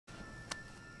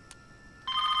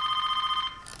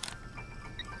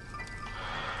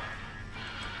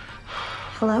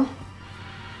Hello?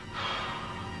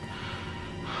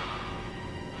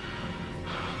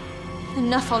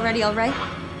 Enough already, all right?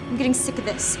 I'm getting sick of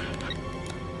this.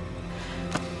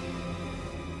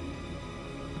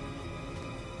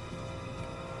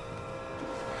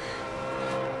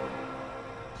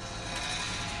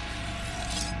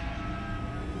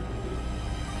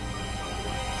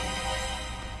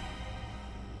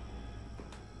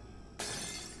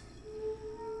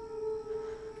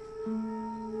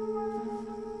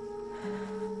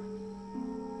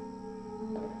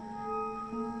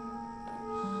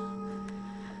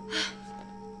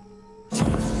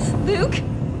 Luke?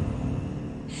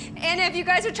 Anna, if you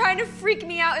guys are trying to freak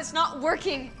me out, it's not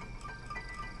working.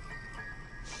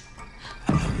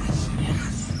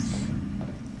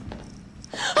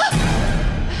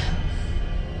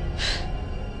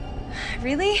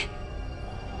 Really?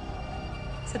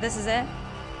 So this is it?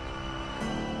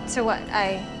 So what,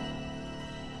 I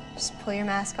just pull your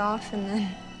mask off and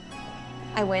then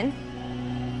I win?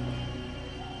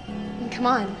 I mean, come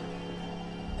on.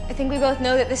 I think we both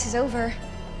know that this is over.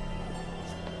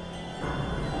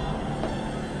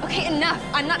 Okay, enough.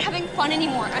 I'm not having fun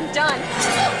anymore. I'm done.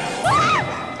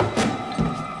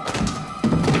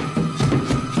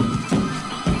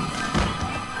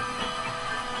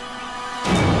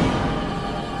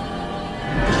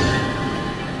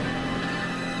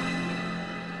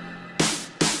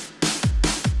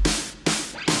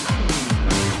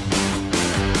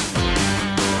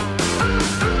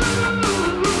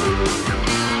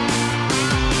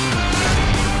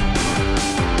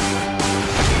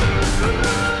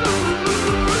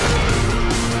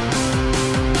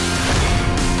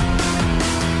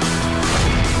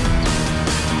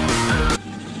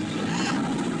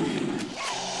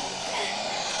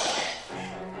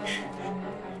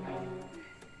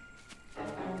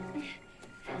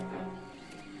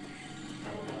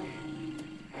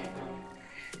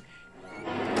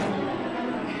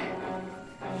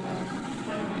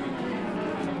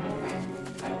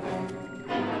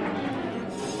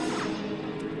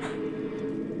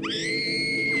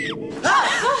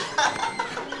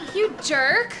 You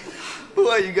jerk.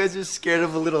 What, you guys are scared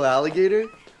of a little alligator?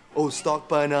 Oh, stalked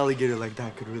by an alligator like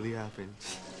that could really happen.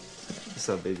 What's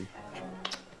up, baby?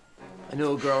 I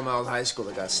knew a girl in my old high school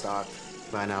that got stalked.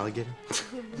 By an alligator?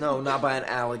 No, not by an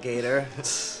alligator.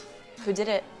 Who did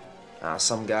it?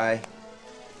 Some guy.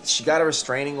 She got a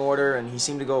restraining order and he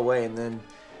seemed to go away, and then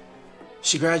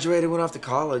she graduated, went off to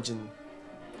college, and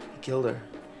he killed her.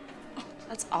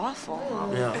 That's awful.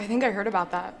 Yeah. I think I heard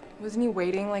about that. Wasn't he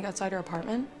waiting like outside her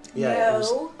apartment? Yeah,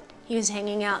 No. He was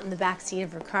hanging out in the back seat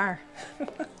of her car.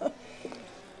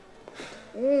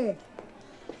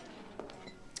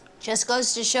 Just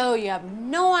goes to show you have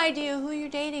no idea who you're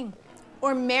dating.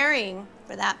 Or marrying,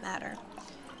 for that matter.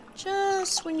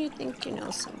 Just when you think you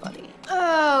know somebody.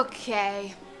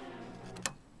 Okay.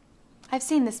 I've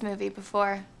seen this movie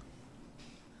before.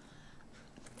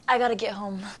 I gotta get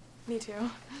home. Me too.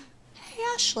 Hey,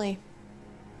 Ashley.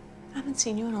 I haven't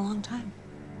seen you in a long time.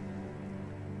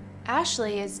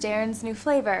 Ashley is Darren's new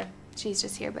flavor. She's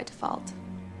just here by default.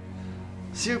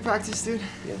 See you at practice, dude?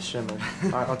 Yeah, sure, man. All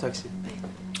right, I'll text you.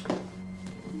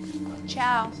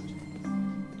 Ciao.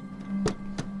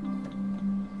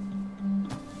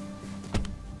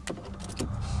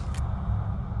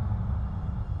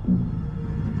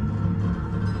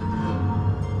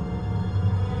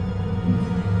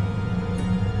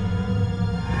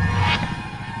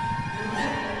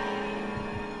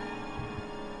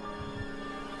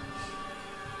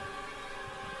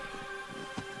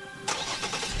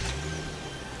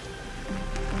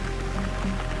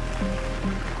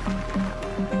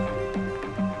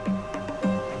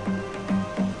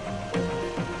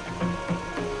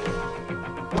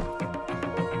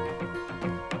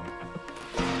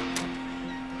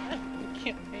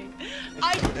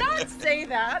 I did not say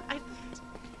that.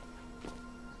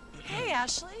 Hey,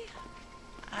 Ashley.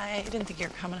 I didn't think you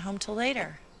were coming home till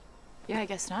later. Yeah, I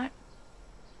guess not.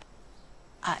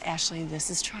 Ashley, this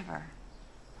is Trevor.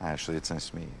 Hi, Ashley. It's nice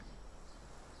to meet you.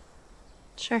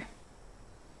 Sure.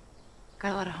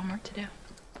 Got a lot of homework to do.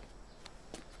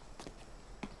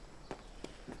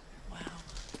 Wow.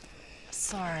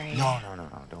 Sorry. No.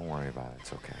 Don't worry about it.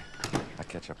 It's okay. I'll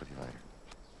catch up with you later.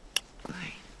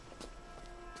 Bye.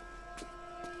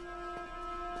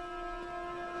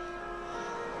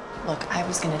 Look, I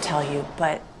was gonna tell you,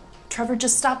 but Trevor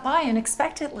just stopped by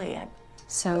unexpectedly.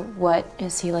 So what,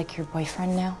 is he like your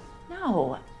boyfriend now?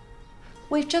 No.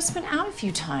 We've just been out a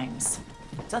few times.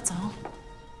 That's all.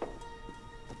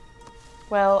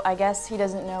 Well, I guess he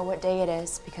doesn't know what day it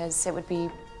is because it would be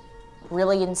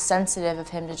really insensitive of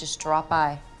him to just drop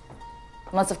by.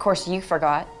 Unless, of course, you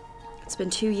forgot. It's been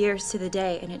 2 years to the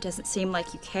day, and it doesn't seem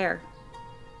like you care.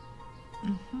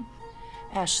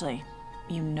 Ashley,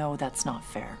 you know that's not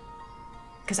fair.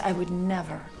 Because I would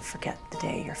never forget the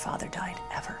day your father died,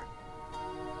 ever.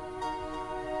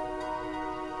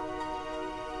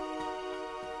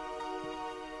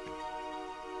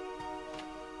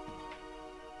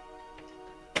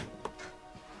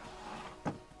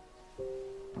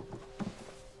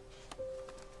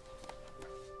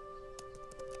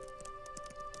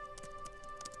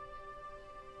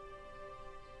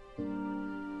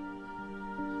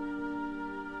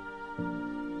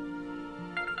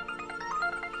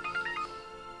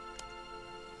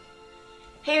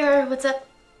 Hey, her, what's up?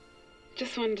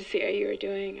 Just wanted to see how you were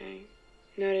doing. I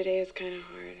know today is kind of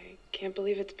hard. I can't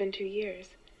believe it's been 2 years.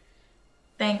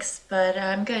 Thanks, but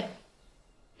I'm good.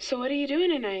 So what are you doing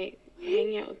tonight?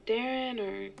 Hanging out with Darren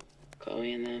or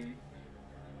Chloe and them?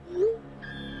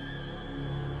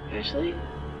 Ashley?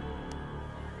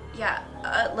 Yeah,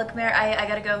 look, Mare, I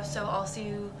gotta go, so I'll see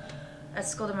you at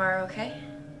school tomorrow, okay?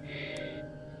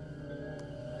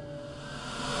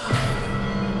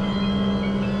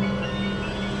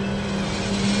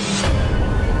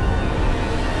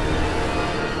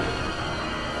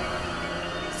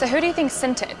 So who do you think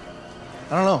sent it?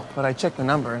 I don't know, but I checked the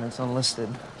number and it's unlisted.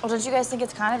 Well, don't you guys think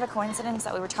it's kind of a coincidence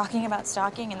that we were talking about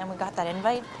stalking and then we got that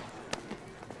invite?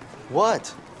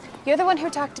 What? You're the one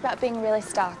who talked about being really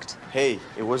stalked. Hey,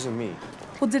 it wasn't me.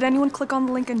 Well, did anyone click on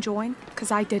the link and join? Because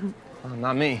I didn't.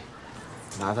 Not me.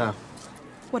 Nada.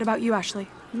 What about you, Ashley?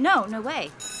 No, no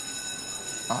way.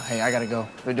 Oh, hey, I gotta go.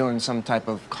 They're doing some type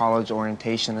of college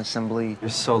orientation assembly. You're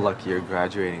so lucky you're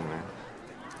graduating, man.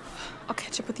 I'll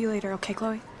catch up with you later, okay,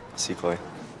 Chloe? See you, Chloe.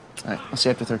 All right, I'll see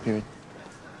you after third period.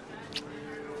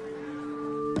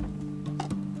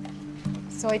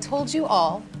 So I told you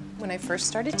all when I first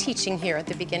started teaching here at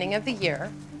the beginning of the year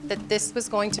that this was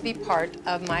going to be part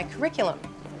of my curriculum.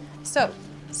 So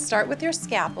start with your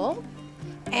scalpel,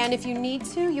 and if you need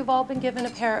to, you've all been given a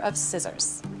pair of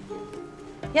scissors.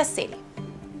 Yes, Sadie?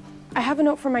 I have a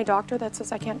note from my doctor that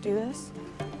says I can't do this.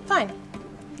 Fine.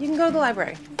 You can go to the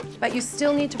library, but you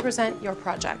still need to present your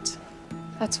project.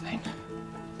 That's fine.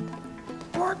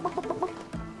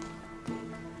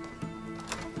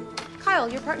 Kyle,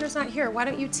 your partner's not here. Why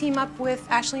don't you team up with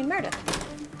Ashley and Meredith?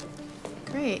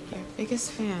 Great, your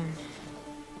biggest fan.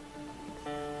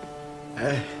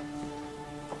 Hey.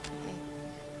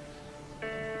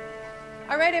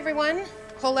 All right, everyone,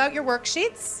 pull out your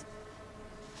worksheets.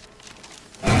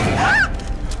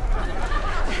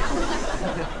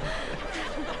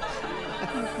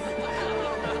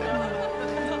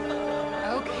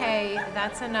 Okay,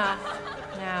 that's enough.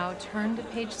 Now turn to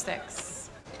page 6.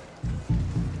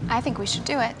 I think we should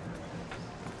do it.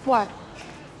 What?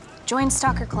 Join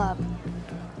Stalker Club.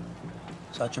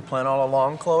 Is that your plan all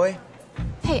along, Chloe?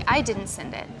 Hey, I didn't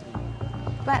send it.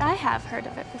 But I have heard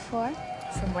of it before.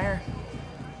 From where?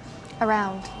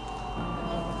 Around.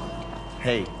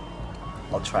 Hey,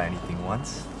 I'll try anything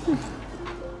once.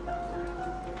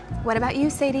 What about you,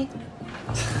 Sadie?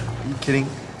 Are you kidding?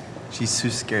 She's too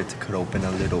scared to cut open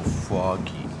a little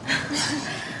froggy.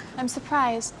 I'm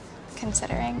surprised,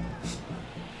 considering.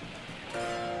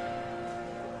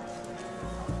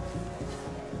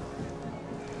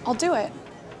 I'll do it.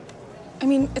 I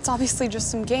mean, it's obviously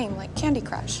just some game, like Candy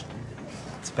Crush.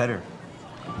 It's better.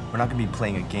 We're not gonna be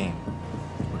playing a game.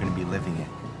 We're gonna be living it.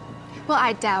 Well,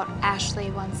 I doubt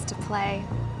Ashley wants to play.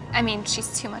 I mean,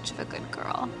 she's too much of a good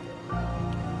girl.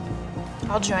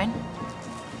 I'll join.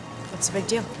 What's the big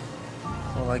deal?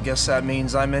 Well, I guess that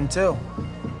means I'm in too.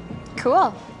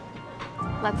 Cool.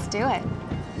 Let's do it.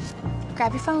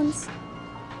 Grab your phones.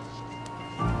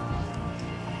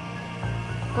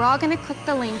 We're all gonna click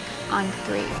the link on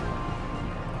 3.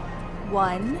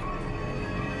 1,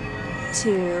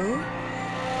 2,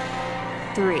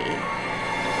 3.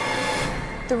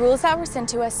 The rules that were sent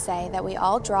to us say that we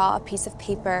all draw a piece of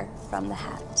paper from the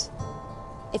hat.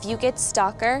 If you get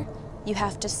stalker, you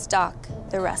have to stalk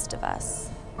the rest of us,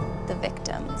 the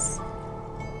victims.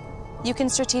 You can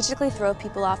strategically throw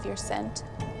people off your scent,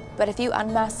 but if you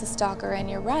unmask the stalker and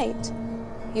you're right,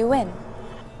 you win.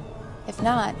 If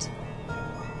not,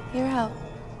 you're out.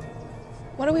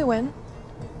 What do we win?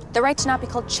 The right to not be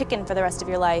called chicken for the rest of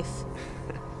your life.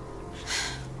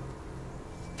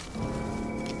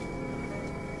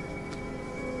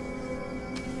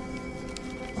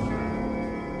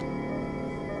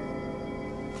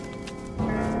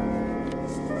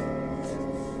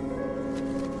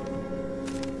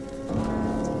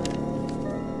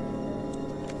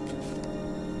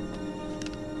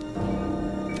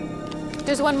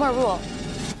 There's one more rule.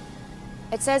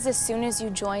 It says as soon as you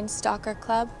join Stalker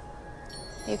Club,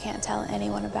 you can't tell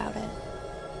anyone about it.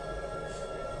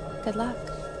 Good luck.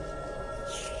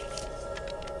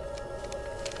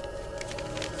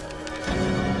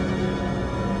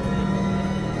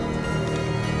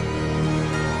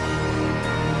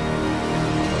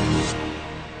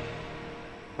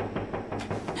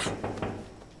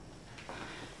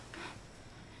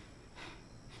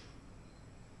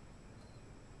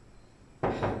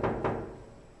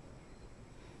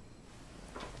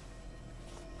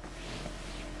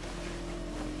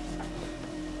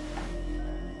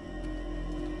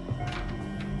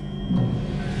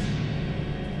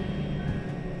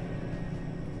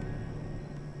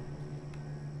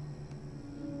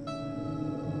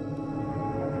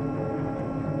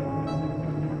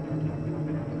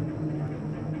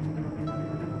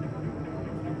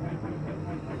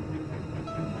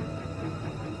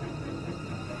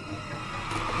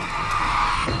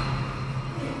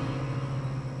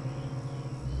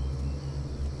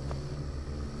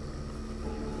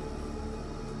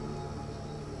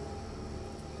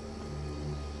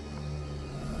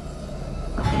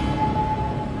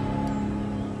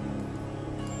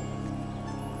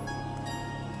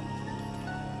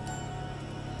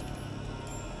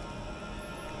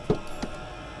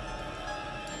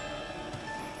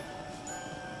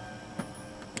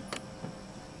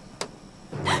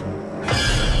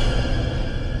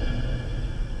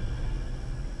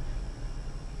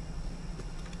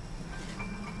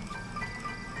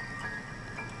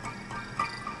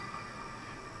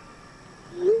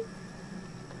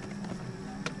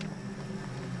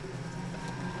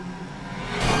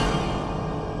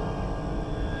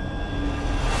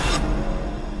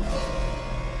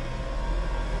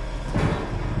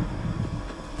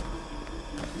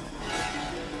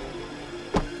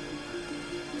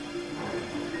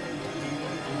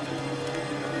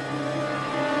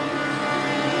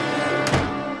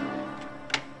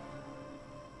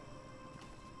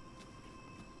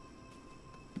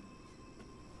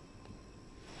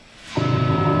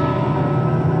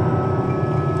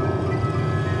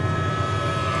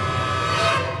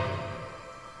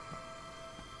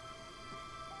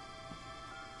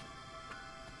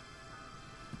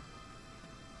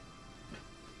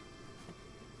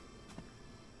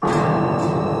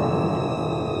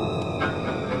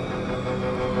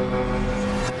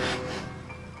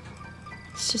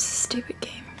 It's just a stupid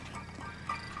game.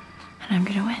 And I'm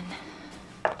gonna win.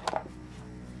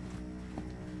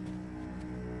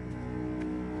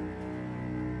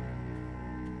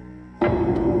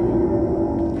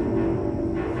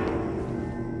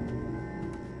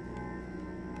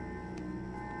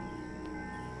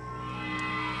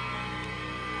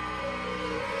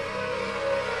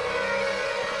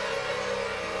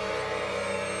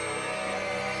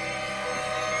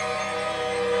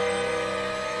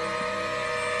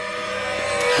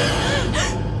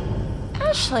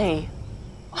 Ashley,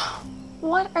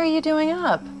 what are you doing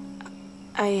up?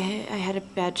 I had a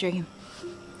bad dream.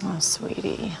 Oh,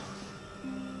 sweetie.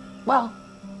 Well,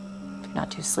 if you're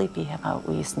not too sleepy, how about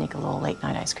we sneak a little late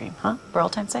night ice cream, huh? For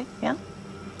old time's sake, yeah?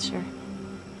 Sure.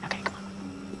 Okay, come on.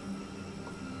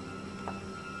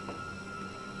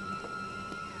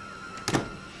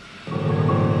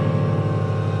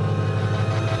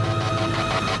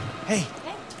 Hey,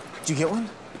 did you get one?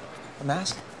 A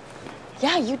mask?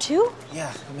 Yeah, you too?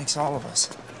 Yeah, it makes all of us.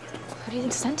 Who do you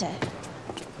think sent it?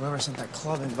 Whoever sent that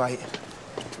club invite,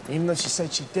 even though she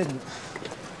said she didn't,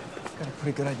 I've got a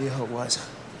pretty good idea who it was.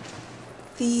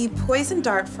 The poison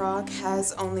dart frog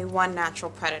has only one natural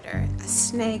predator, a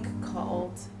snake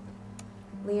called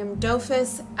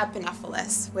Liamdophis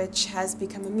epinephalus, which has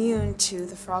become immune to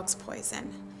the frog's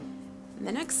poison. And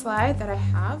the next slide that I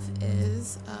have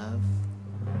is of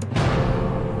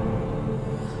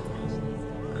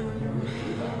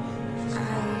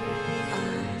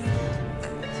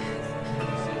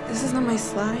this is not my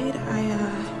slide.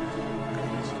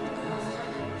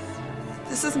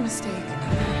 This is a mistake.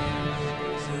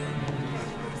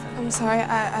 I'm sorry,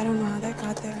 I don't know how that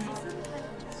got there.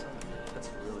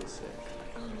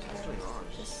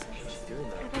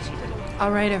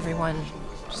 All right, everyone,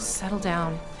 just settle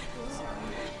down.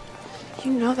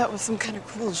 You know that was some kind of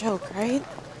cruel joke, right?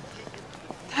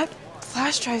 That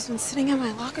flash drive's been sitting in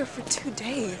my locker for 2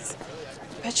 days.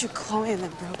 I bet you Chloe and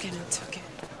them broke in and took it.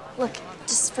 Look,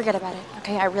 just forget about it,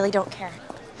 okay? I really don't care.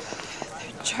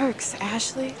 They're jerks,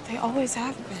 Ashley. They always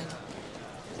have been.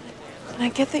 And I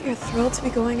get that you're thrilled to be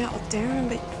going out with Darren,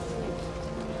 but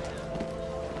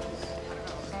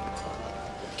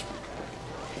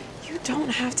you don't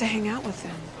have to hang out with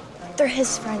them. They're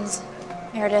his friends,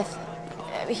 Meredith.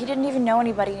 He didn't even know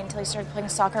anybody until he started playing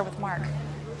soccer with Mark.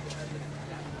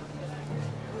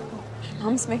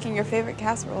 Mom's making your favorite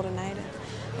casserole tonight.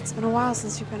 It's been a while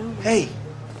since you've been over. Hey,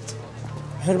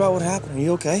 I heard about what happened. Are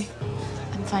you okay?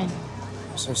 I'm fine.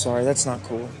 I'm so sorry. That's not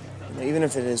cool. Even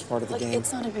if it is part of the Look, game.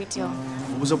 it's not a big deal.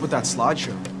 What was up with that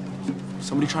slideshow?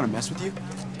 Somebody trying to mess with you?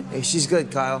 Hey, she's good,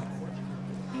 Kyle.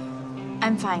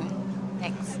 I'm fine.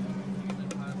 Thanks.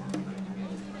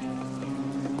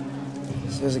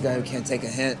 There's a guy who can't take a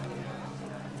hint.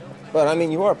 But, I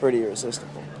mean, you are pretty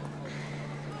irresistible.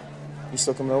 You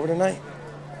still coming over tonight?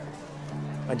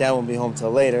 My dad won't be home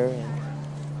till later,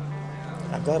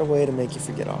 and I've got a way to make you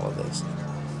forget all of this.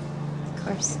 Of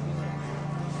course.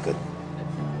 Good.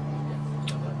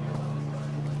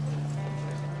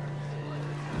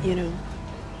 You know,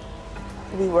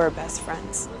 we were best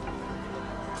friends.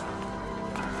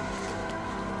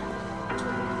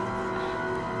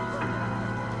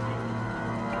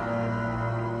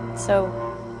 So,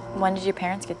 when did your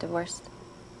parents get divorced?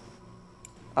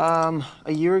 A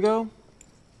year ago?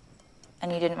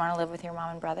 And you didn't want to live with your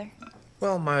mom and brother?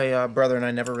 Well, my brother and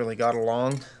I never really got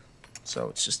along, so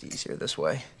it's just easier this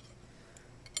way.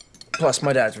 Plus,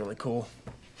 my dad's really cool.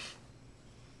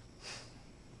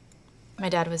 My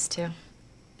dad was too.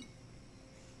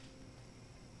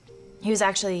 He was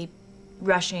actually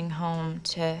rushing home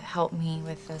to help me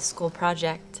with a school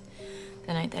project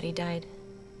the night that he died.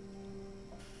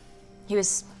 He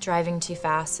was driving too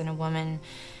fast and a woman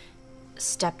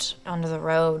stepped onto the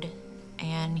road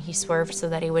and he swerved so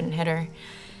that he wouldn't hit her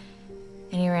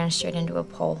and he ran straight into a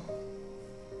pole.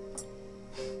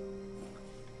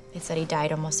 They said he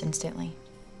died almost instantly.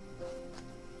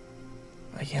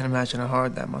 I can't imagine how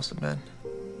hard that must have been.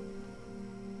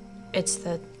 It's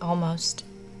the almost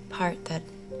part that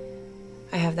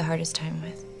I have the hardest time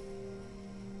with.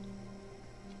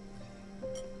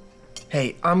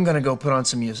 Hey, I'm gonna go put on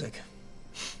some music.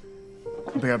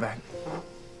 I'll be right back.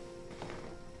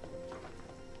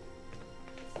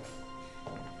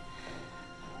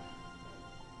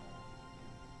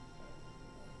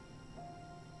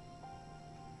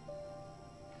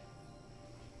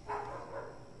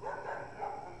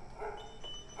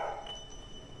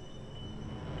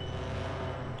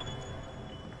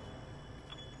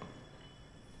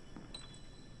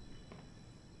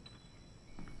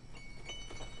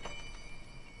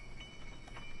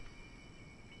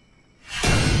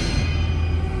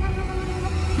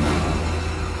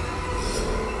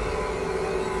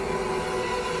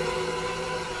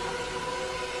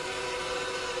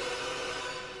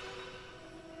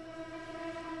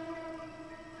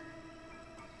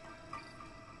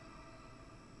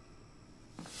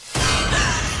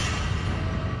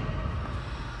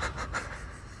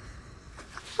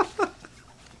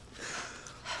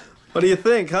 What do you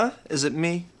think, huh? Is it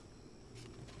me?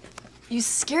 You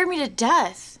scared me to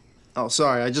death. Oh,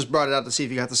 sorry. I just brought it out to see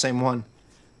if you got the same one.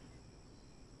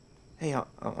 Hey,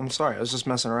 I'm sorry. I was just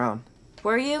messing around.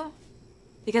 Were you?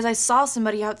 Because I saw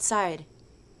somebody outside.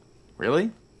 Really?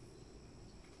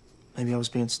 Maybe I was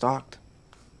being stalked.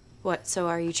 What, so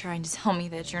are you trying to tell me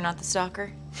that you're not the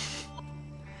stalker?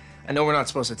 I know we're not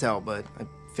supposed to tell, but I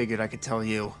figured I could tell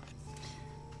you.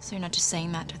 So you're not just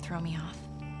saying that to throw me off?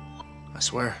 I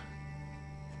swear.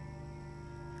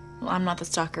 Well, I'm not the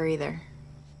stalker either.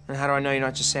 And how do I know you're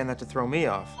not just saying that to throw me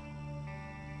off?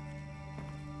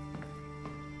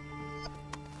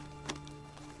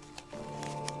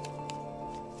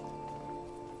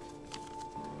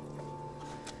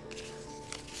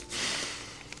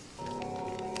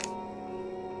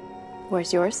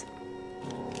 Where's yours?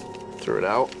 Threw it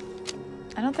out.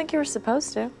 I don't think you were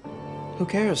supposed to. Who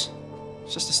cares?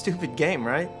 It's just a stupid game,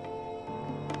 right?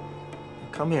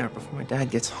 Come here before my dad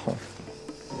gets home.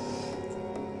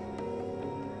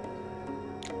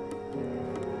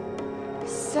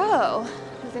 So,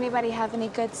 does anybody have any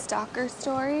good stalker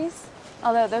stories?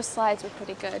 Although those slides were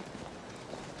pretty good.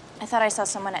 I thought I saw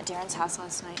someone at Darren's house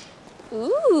last night.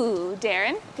 Ooh,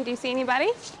 Darren, did you see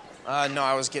anybody? No,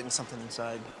 I was getting something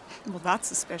inside. Well, that's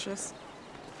suspicious.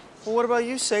 Well, what about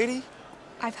you, Sadie?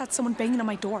 I've had someone banging on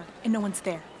my door, and no one's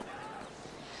there.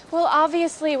 Well,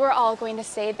 obviously, we're all going to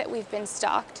say that we've been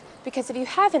stalked, because if you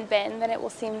haven't been, then it will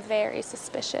seem very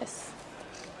suspicious.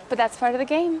 But that's part of the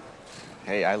game.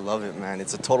 Hey, I love it, man.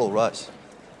 It's a total rush.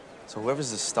 So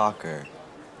whoever's the stalker,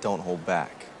 don't hold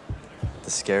back. The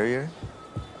scarier,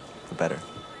 the better.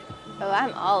 Oh,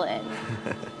 I'm all in.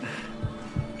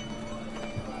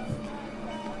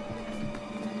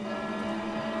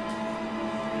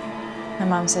 My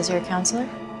mom says you're a counselor?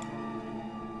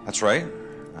 That's right.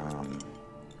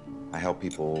 I help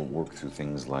people work through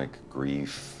things like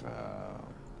grief,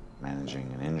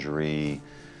 managing an injury.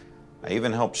 I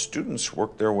even help students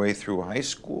work their way through high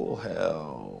school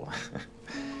hell.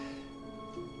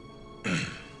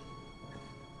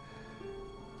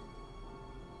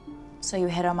 So you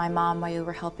hit on my mom while you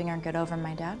were helping her get over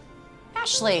my dad?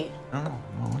 Ashley. No,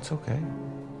 it's okay.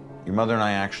 Your mother and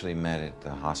I actually met at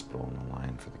the hospital in the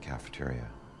line for the cafeteria.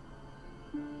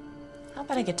 How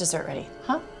about I get dessert ready,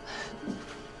 huh?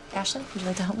 Ashley, would you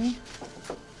like to help me?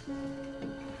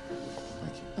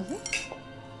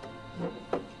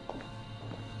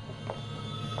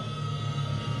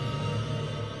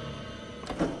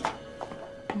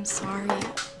 I'm sorry.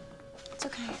 It's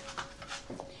okay.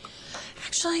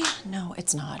 Actually, no,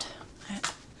 it's not.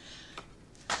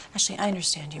 Ashley, I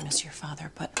understand you miss your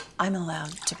father, but I'm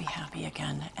allowed to be happy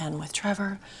again. And with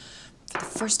Trevor, for the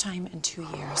first time in 2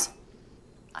 years,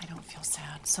 I don't feel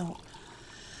sad. So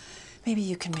maybe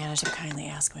you can manage to kindly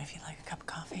ask him if he'd like a cup of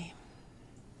coffee.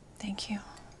 Thank you.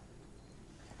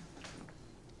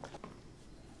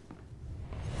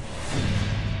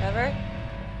 Trevor?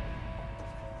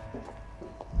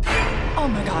 Oh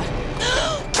my God.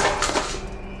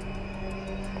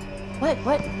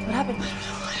 What happened?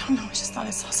 I don't know. I just thought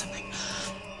I saw something.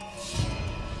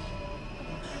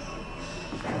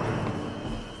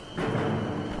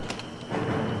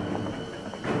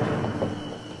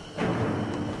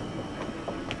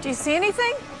 Do you see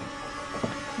anything?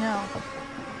 No.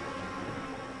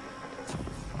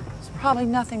 It's probably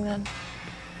nothing then.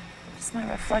 Just my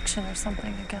reflection or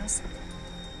something, I guess.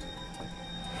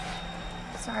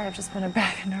 Sorry, I've just been a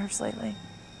bag of nerves lately.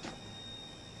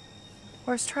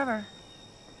 Where's Trevor?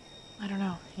 I don't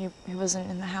know. He wasn't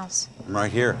in the house. I'm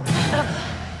right here.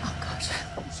 Oh, gosh.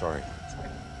 Sorry.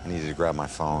 I needed to grab my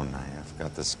phone. I've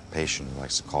got this patient who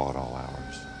likes to call at all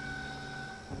hours.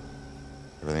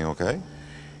 Everything okay?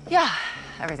 Yeah,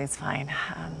 everything's fine.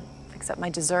 Except my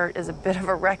dessert is a bit of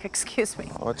a wreck, excuse me.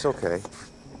 Oh, it's okay.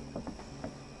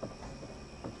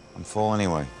 I'm full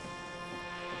anyway.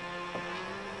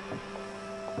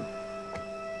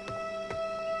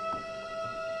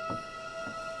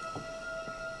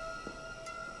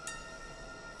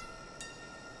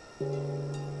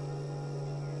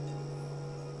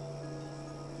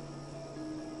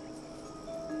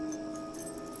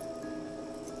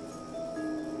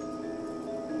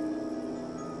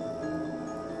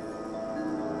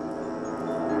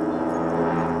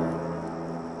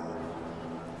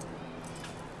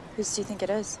 Whose do you think it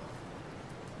is?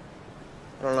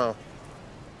 I don't know.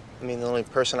 I mean, the only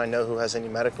person I know who has any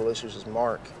medical issues is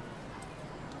Mark.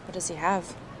 What does he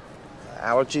have?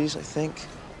 Allergies, I think.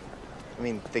 I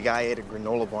mean, the guy ate a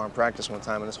granola bar in practice one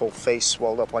time and his whole face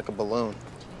swelled up like a balloon.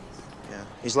 Yeah,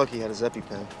 he's lucky he had his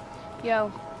EpiPen.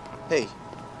 Yo. Hey,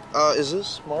 is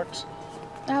this Mark's?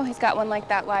 Oh, he's got one like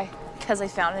that. Why? Because I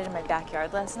found it in my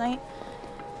backyard last night.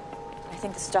 I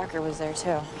think the stalker was there,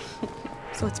 too.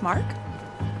 So it's Mark?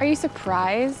 Are you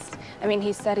surprised? I mean,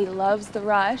 he said he loves the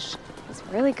rush. He's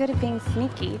really good at being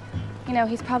sneaky. You know,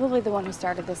 he's probably the one who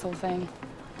started this whole thing.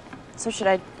 So should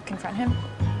I confront him?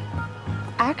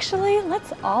 Actually,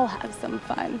 let's all have some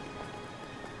fun.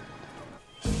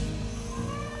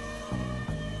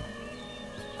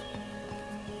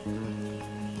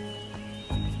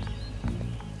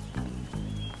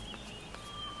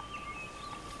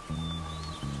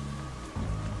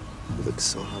 You look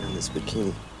so hot in this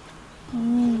bikini.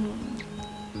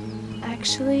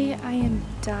 Actually, I am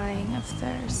dying of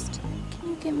thirst. Can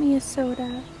you get me a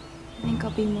soda? I think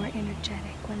I'll be more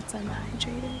energetic once I'm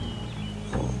hydrated.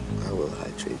 Oh, I will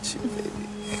hydrate you, baby.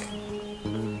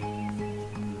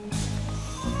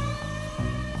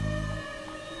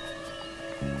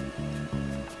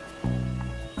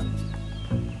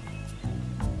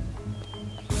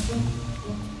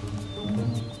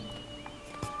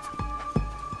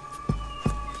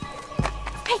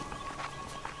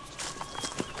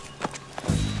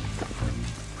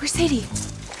 Where's Sadie?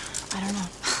 I don't know.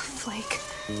 Flake.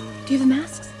 Do you have the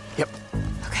masks? Yep.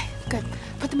 Okay, good.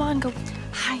 Put them on, go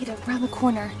hide around the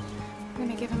corner. We're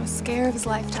gonna give him a scare of his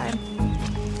lifetime.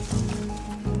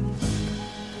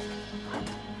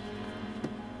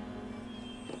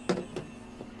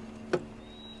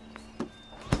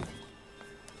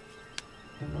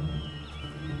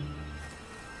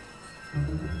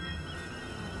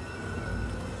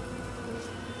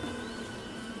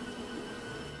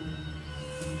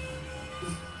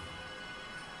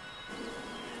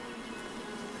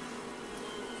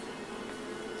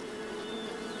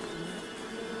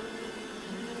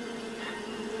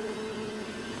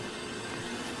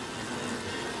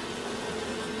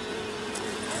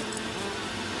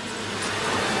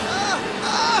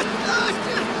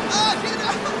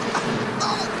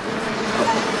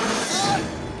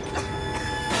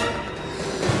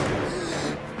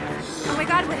 Oh my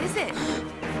God, what is it?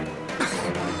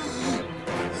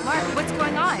 Mark, What's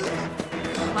going on?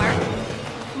 Mark?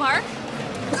 Mark?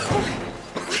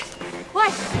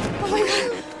 What? Oh my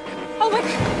god. Oh my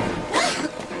god.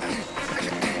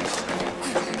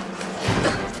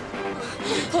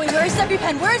 Chloe, where is his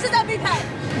EpiPen? Where is his EpiPen?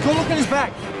 Go look in his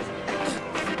bag.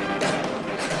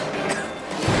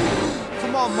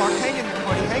 Come on, Mark. Hang in there,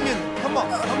 buddy. Hang in there. Come on.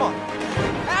 Come on.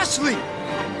 Ashley!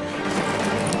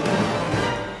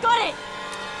 Got it!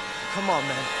 Come on,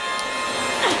 man.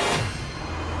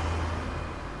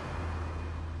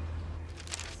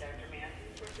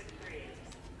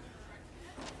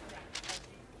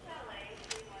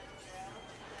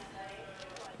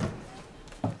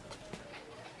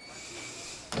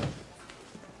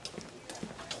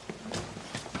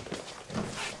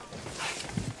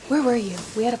 Where were you?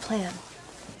 We had a plan.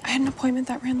 I had an appointment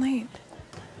that ran late.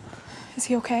 Is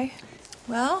he okay?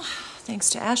 Well, thanks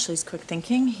to Ashley's quick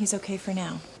thinking, he's okay for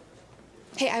now.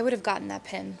 Hey, I would have gotten that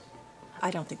pin.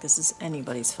 I don't think this is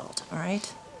anybody's fault, all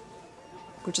right?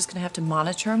 We're just gonna have to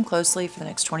monitor him closely for the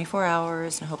next 24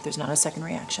 hours and hope there's not a second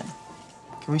reaction.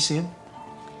 Can we see him?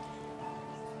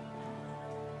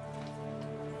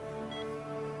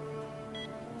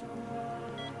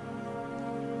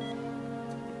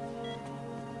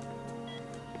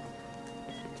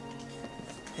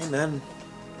 Hey, man.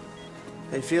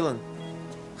 How you feeling?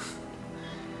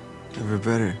 Never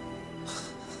better.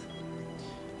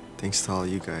 Thanks to all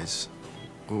you guys.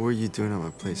 What were you doing at my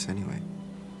place anyway?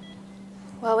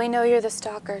 Well, we know you're the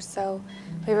stalker, so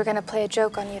we were gonna play a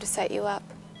joke on you to set you up.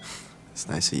 It's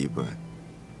nice of you, but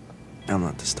I'm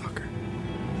not the stalker.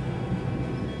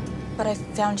 But I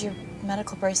found your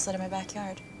medical bracelet in my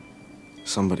backyard.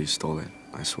 Somebody stole it,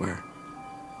 I swear.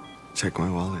 Check my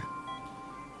wallet.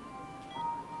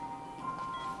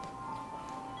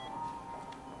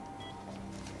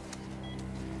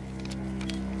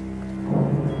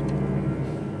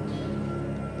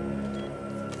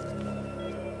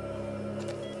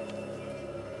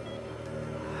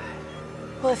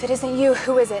 Well, if it isn't you,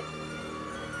 who is it?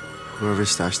 Whoever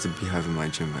stashed the beehive in my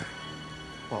gym bag.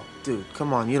 Well, dude,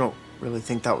 come on. You don't really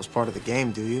think that was part of the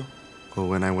game, do you? Well,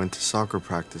 when I went to soccer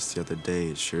practice the other day,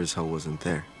 it sure as hell wasn't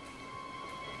there.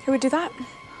 Who would do that?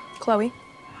 Chloe.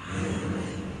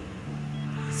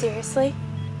 Seriously?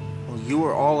 Well, you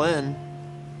were all in.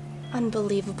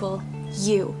 Unbelievable.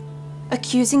 You.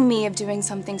 Accusing me of doing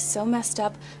something so messed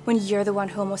up when you're the one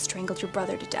who almost strangled your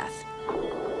brother to death.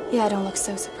 Yeah, I don't look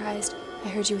so surprised. I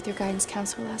heard you with your guidance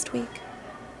counselor last week.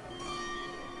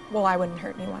 Well, I wouldn't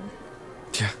hurt anyone.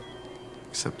 Yeah,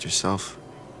 except yourself.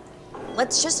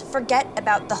 Let's just forget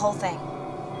about the whole thing.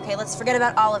 Okay, let's forget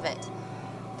about all of it.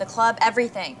 The club,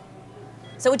 everything.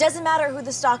 So it doesn't matter who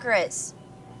the stalker is.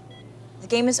 The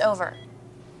game is over.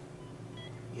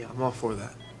 Yeah, I'm all for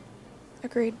that.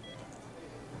 Agreed.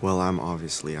 Well, I'm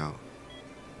obviously out.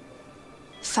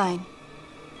 Fine.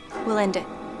 We'll end it.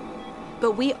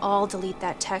 But we all delete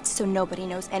that text so nobody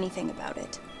knows anything about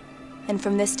it. And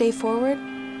from this day forward,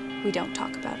 we don't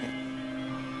talk about it.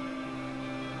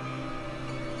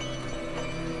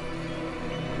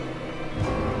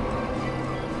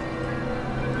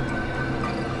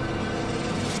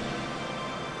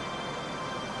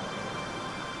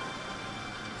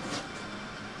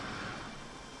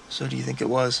 So do you think it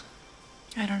was?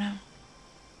 I don't know.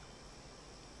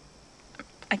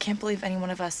 I can't believe any one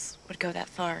of us would go that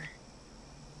far.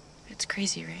 It's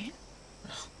crazy, right?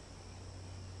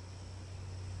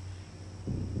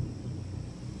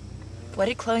 What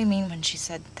did Chloe mean when she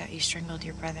said that you strangled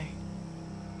your brother?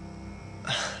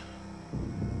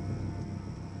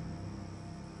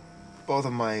 Both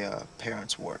of my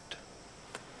parents worked.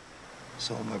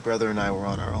 So my brother and I were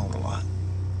on our own a lot.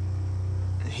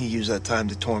 And he used that time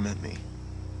to torment me.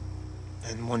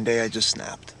 And one day I just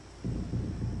snapped.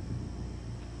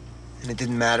 And it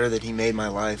didn't matter that he made my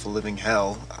life a living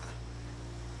hell.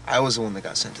 I was the one that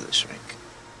got sent to the shrink.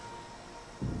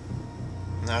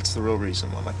 And that's the real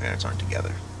reason why my parents aren't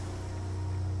together.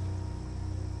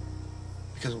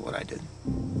 Because of what I did.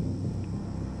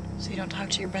 So you don't talk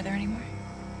to your brother anymore?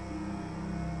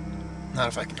 Not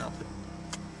if I can help it.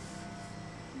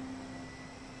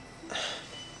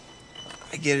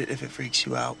 I get it if it freaks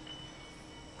you out.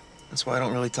 That's why I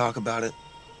don't really talk about it.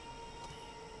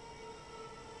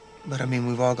 But I mean,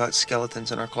 we've all got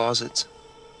skeletons in our closets.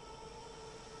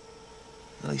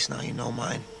 At least now you know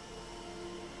mine.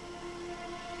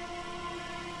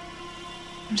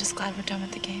 I'm just glad we're done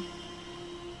with the game.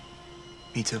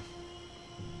 Me too.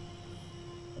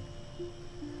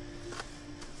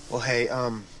 Well, hey,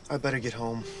 I better get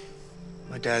home.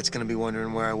 My dad's gonna be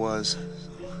wondering where I was.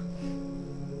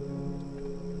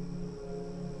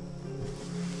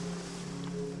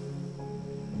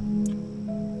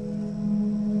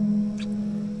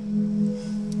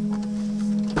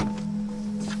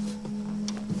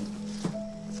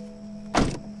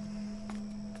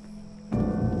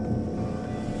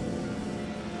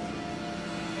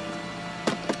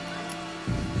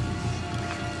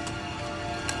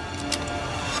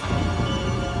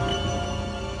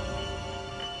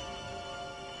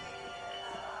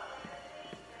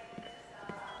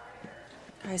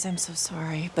 Guys, I'm so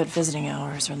sorry, but visiting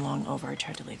hours are long over. I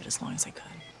tried to leave it as long as I could.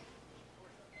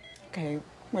 Okay,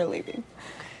 we're leaving.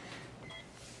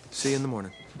 See you in the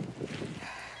morning.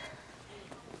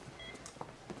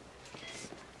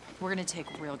 We're gonna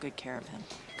take real good care of him,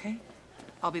 okay?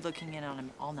 I'll be looking in on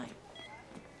him all night.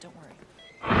 Don't worry.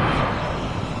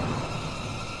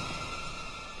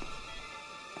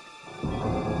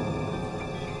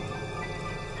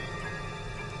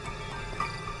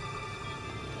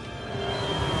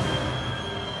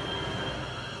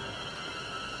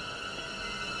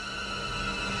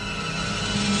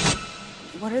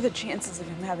 What are the chances of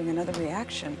him having another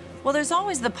reaction? Well, there's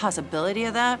always the possibility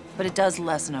of that, but it does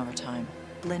lessen over time.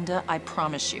 Linda, I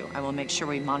promise you, I will make sure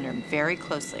we monitor him very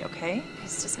closely, okay?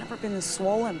 He's just never been this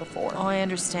swollen before. Oh, I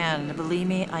understand. Believe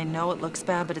me, I know it looks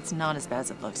bad, but it's not as bad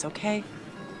as it looks, okay?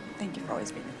 Thank you for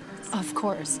always being here. Of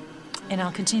course. And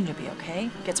I'll continue to be,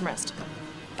 okay? Get some rest.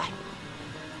 Bye.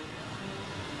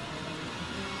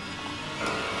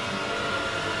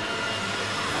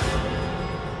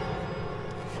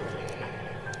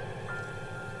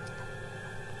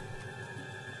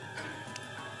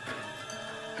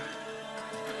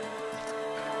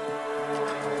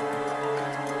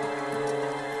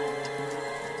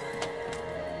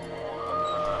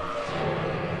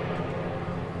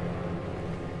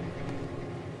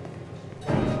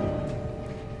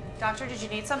 Doctor, did you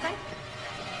need something?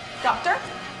 Doctor?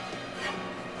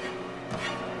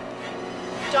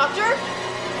 Doctor?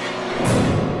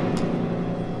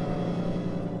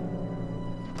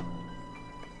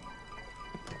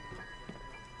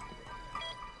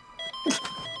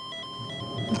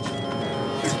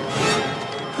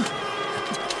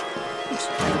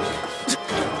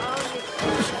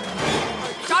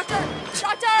 Doctor!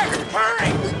 Doctor!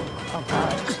 Hurry! Oh,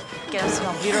 God. Get us some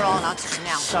albuterol and oxygen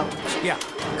now. So, yeah.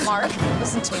 Mark,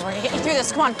 listen to me. We're gonna get you through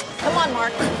this. Come on. Come on,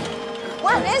 Mark.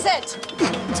 Where is it?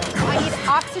 I need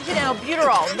oxygen and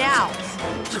albuterol now.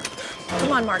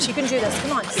 Come on, Mark. You can do this.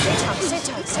 Come on. Stay tough. Stay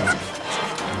tight. Stay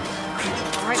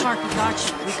tough. All right, Mark. We got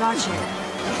you. We got you.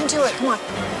 You can do it. Come on.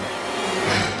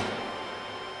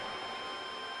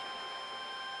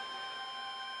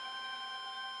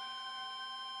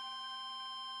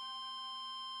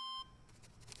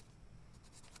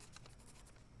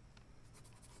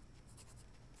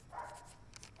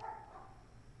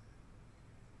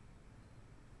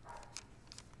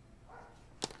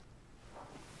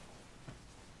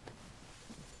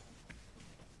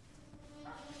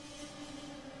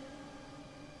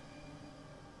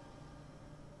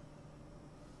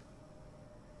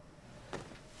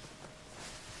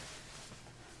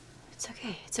 It's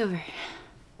okay. It's over.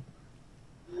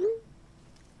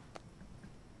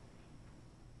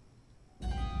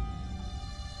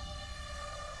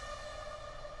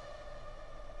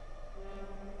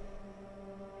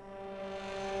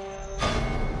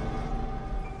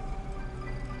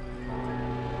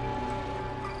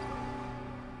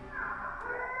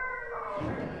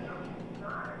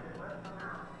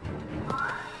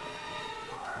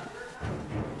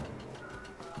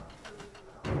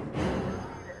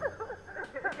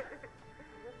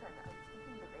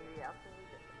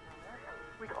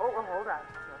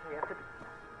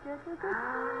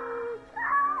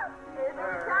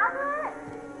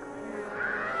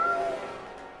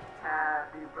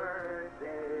 Happy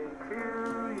birthday to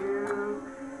you.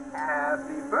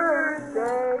 Happy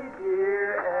birthday,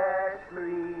 dear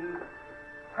Ashley.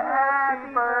 Happy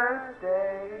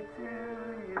birthday to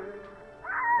you.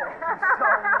 Thank you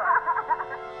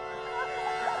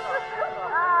so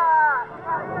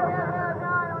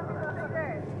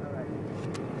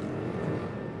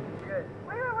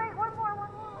Wait, one more.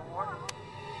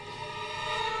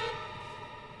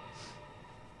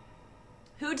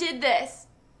 Who did this?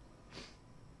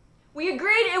 We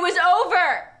agreed it was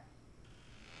over!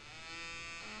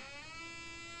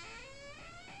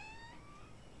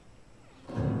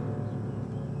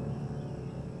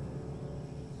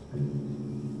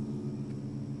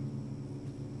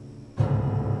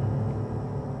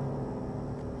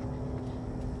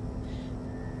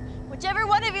 Whichever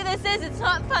one of you this is, it's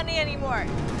not funny anymore.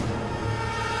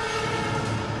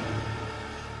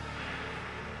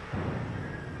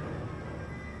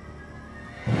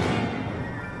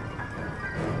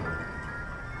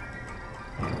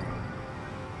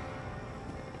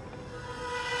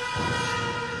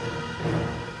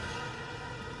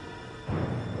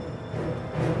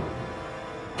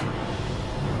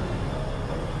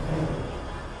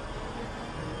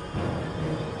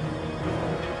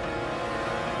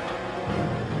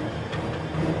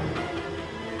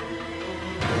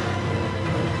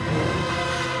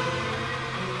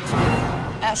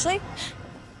 Ashley?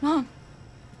 Mom,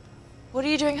 What What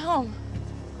are you doing home?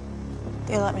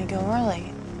 They let me go early.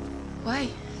 Why?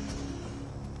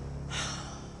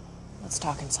 Let's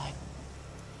talk inside.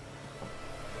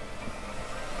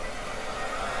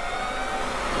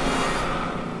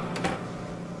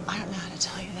 I don't know how to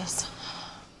tell you this.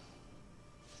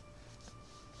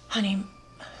 Honey,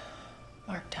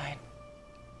 Mark died.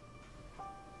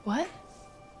 What?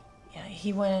 Yeah,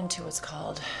 he went into what's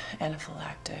called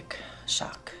anaphylactic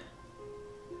shock.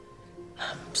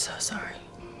 I'm so sorry.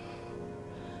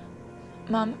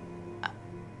 Mom, I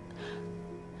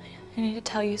need to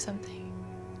tell you something.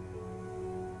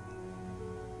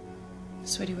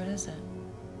 Sweetie, what is it?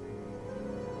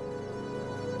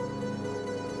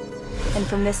 And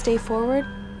from this day forward,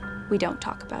 we don't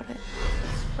talk about it.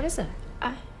 What is it?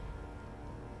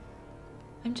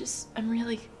 I'm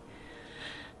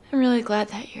really glad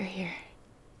that you're here.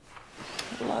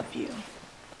 I love you.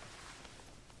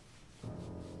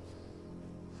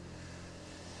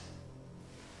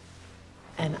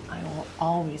 And I will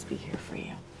always be here for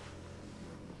you.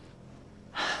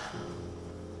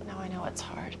 Now I know it's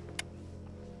hard.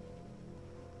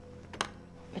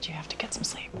 But you have to get some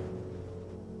sleep.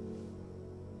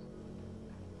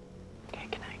 Okay,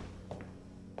 good night.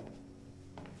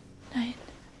 Night.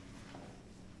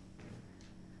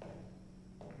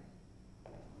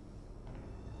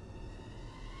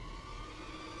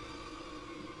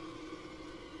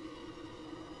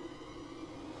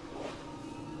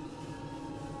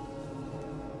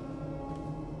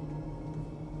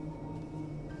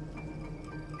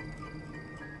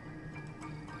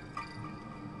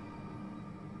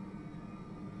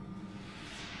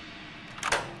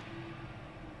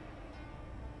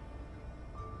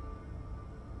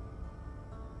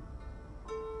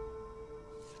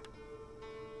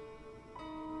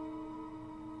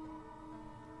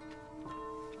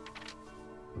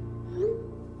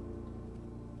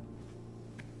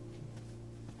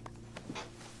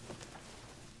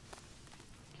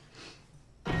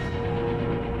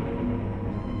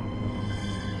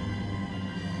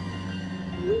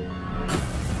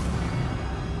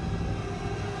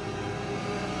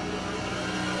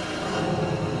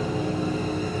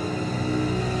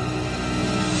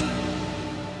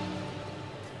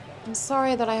 I'm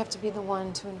sorry that I have to be the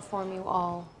one to inform you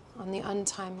all on the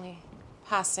untimely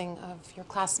passing of your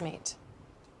classmate,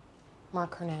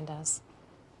 Mark Hernandez.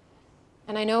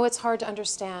 And I know it's hard to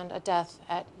understand a death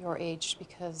at your age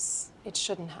because it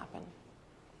shouldn't happen.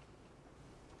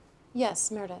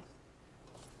 Yes, Meredith.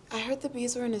 I heard the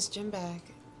bees were in his gym bag.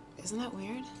 Isn't that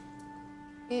weird?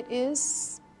 It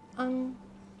is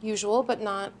unusual, but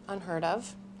not unheard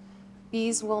of.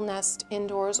 Bees will nest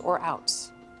indoors or out.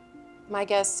 My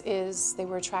guess is they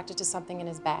were attracted to something in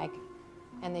his bag,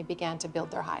 and they began to build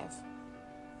their hive.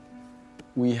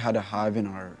 We had a hive in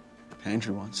our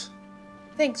pantry once.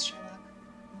 Thanks, Sherlock.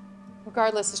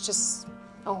 Regardless, it's just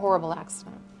a horrible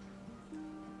accident.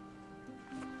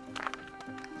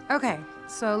 Okay,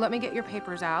 so let me get your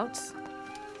papers out.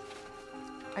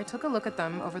 I took a look at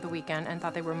them over the weekend and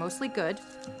thought they were mostly good,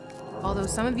 although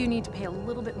some of you need to pay a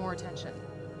little bit more attention.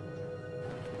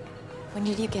 When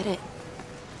did you get it?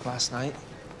 Last night.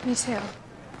 Me too.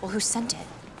 Well, who sent it?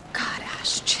 God,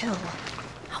 Ash, chill.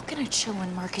 How can I chill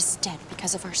when Mark is dead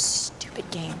because of our stupid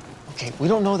game? Okay, we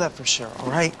don't know that for sure, all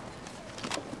right?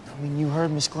 I mean, you heard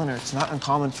Miss Glinner. It's not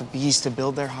uncommon for bees to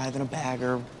build their hive in a bag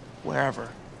or wherever.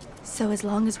 So as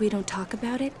long as we don't talk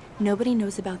about it, nobody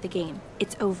knows about the game.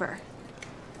 It's over.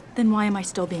 Then why am I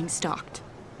still being stalked?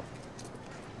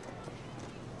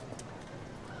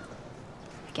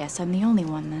 I guess I'm the only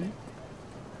one then.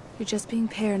 You're just being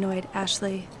paranoid,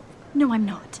 Ashley. No, I'm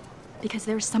not. Because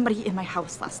there was somebody in my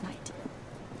house last night.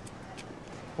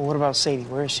 Well, what about Sadie?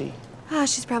 Where is she?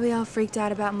 She's probably all freaked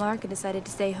out about Mark and decided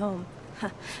to stay home.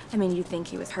 I mean, you'd think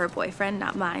he was her boyfriend,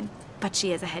 not mine. But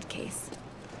she is a head case.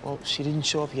 Well, she didn't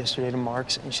show up yesterday to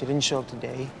Mark's, and she didn't show up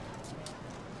today.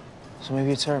 So maybe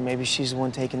it's her. Maybe she's the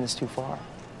one taking this too far.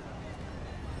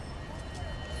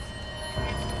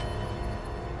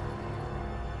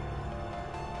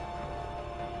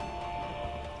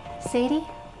 Sadie,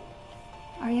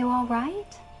 are you all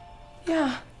right?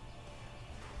 Yeah.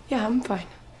 Yeah, I'm fine.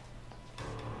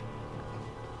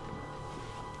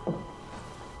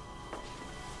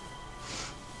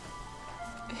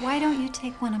 Why don't you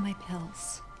take one of my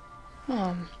pills?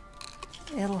 Mom.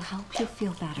 It'll help you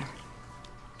feel better.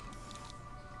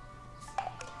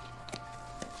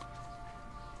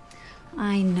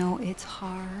 I know it's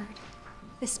hard,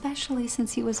 especially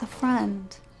since he was a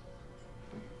friend.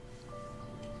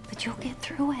 But you'll get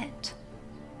through it.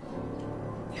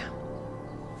 Yeah.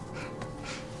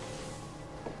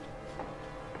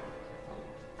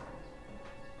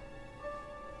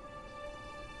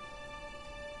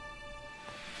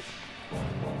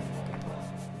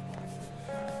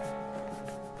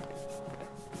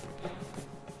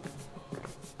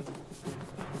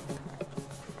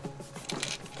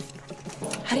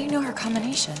 How do you know her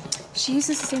combination? She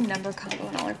uses the same number combo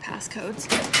in all her passcodes.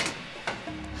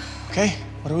 Okay,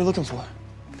 what are we looking for?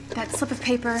 That slip of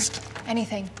paper,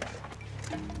 anything.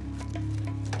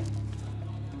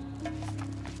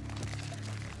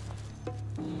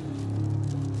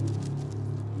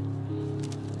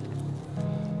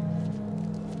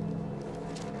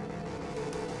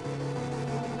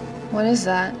 What is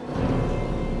that?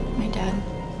 My dad.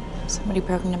 Somebody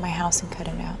broke into my house and cut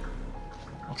it out.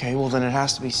 Okay, well then it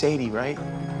has to be Sadie, right?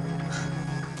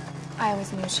 I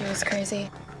always knew she was crazy.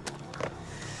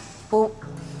 Well,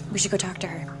 we should go talk to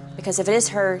her. Because if it is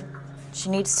her, she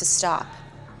needs to stop.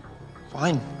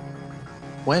 Fine.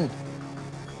 When?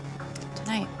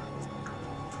 Tonight.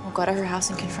 We'll go to her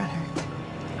house and confront her.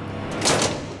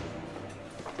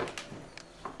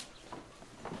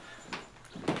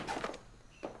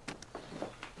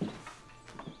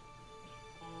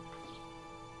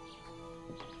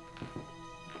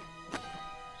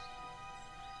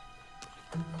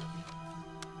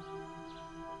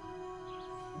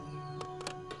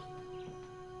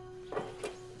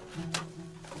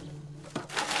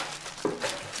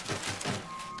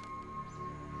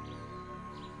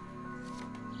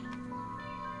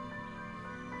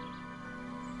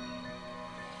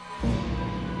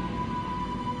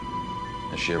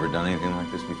 Has she ever done anything like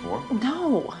this before?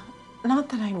 No, not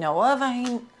that I know of. I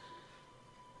mean,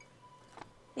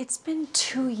 it's been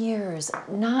 2 years.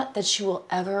 Not that she will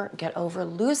ever get over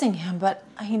losing him, but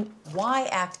I mean, why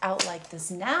act out like this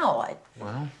now?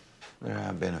 Well, there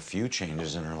have been a few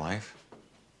changes in her life.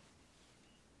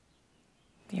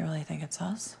 Do you really think it's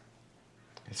us?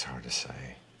 It's hard to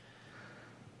say.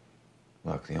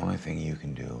 Look, the only thing you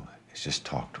can do is just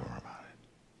talk to her about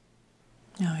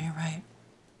it. No, you're right.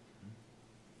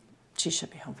 She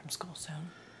should be home from school soon.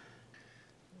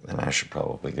 Then I should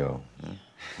probably go.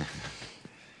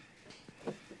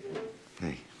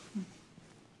 Hey,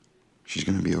 she's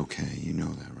gonna be okay. You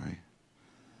know that, right?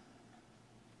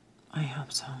 I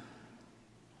hope so.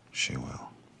 She will.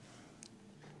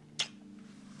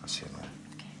 I'll see you later.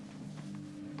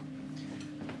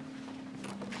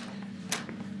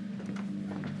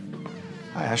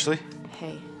 Hi, Ashley.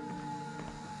 Hey.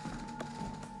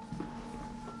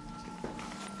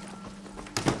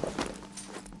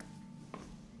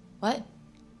 What?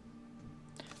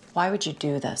 Why would you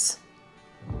do this?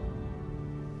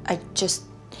 I just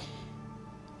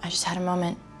had a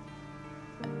moment.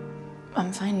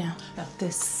 I'm fine now. No,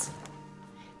 this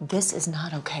is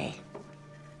not okay.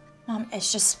 Mom,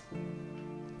 it's just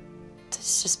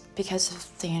because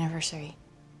of the anniversary.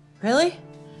 Really?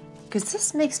 Because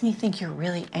this makes me think you're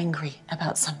really angry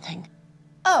about something.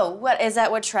 Oh, what, is that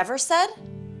what Trevor said?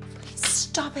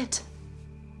 Stop it.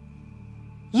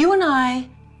 You and I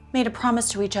made a promise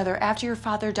to each other after your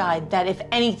father died that if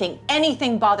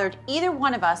anything bothered either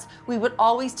one of us, we would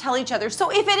always tell each other. So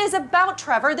if it is about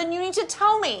Trevor, then you need to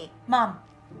tell me. Mom,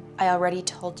 I already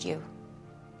told you,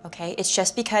 okay? It's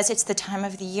just because it's the time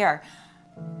of the year.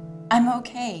 I'm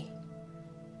okay.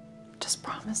 Just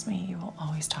promise me you will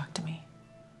always talk to me.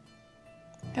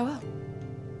 I will.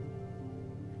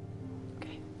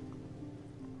 Okay.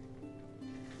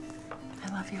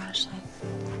 I love you, Ashley.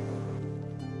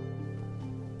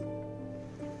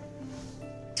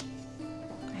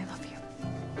 I love you.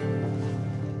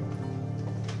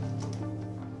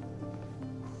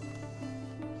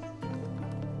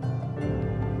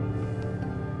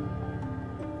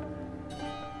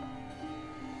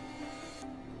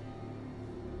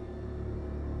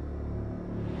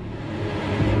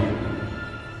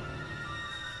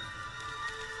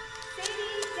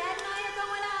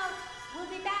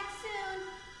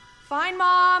 Fine,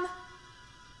 Mom.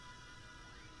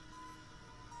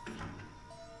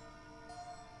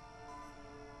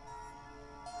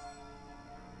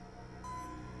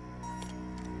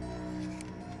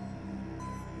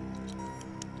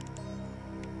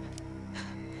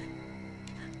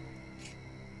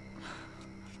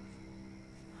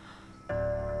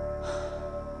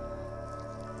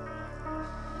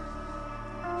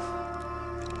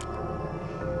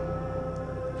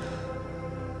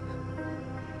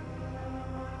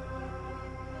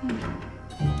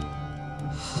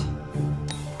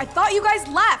 I thought you guys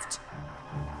left.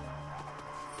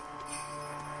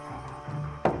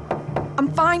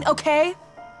 I'm fine, okay?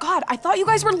 God, I thought you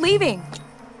guys were leaving.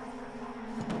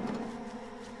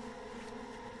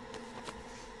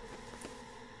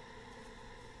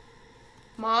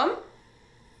 Mom?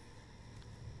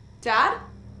 Dad?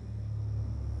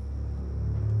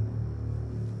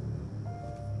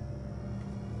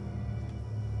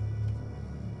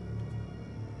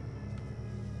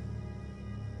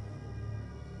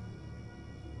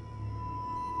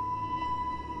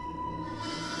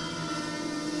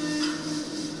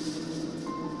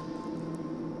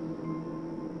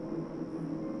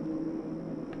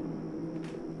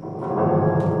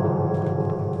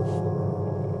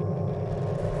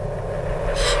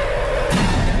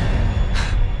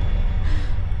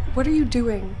 What are you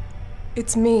doing?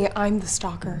 It's me. I'm the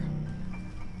stalker.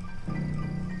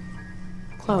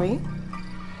 Chloe?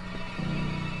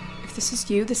 If this is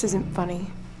you, this isn't funny.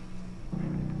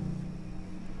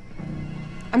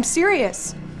 I'm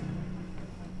serious.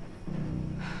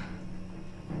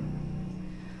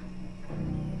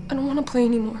 I don't want to play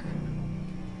anymore.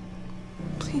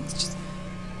 Please, just...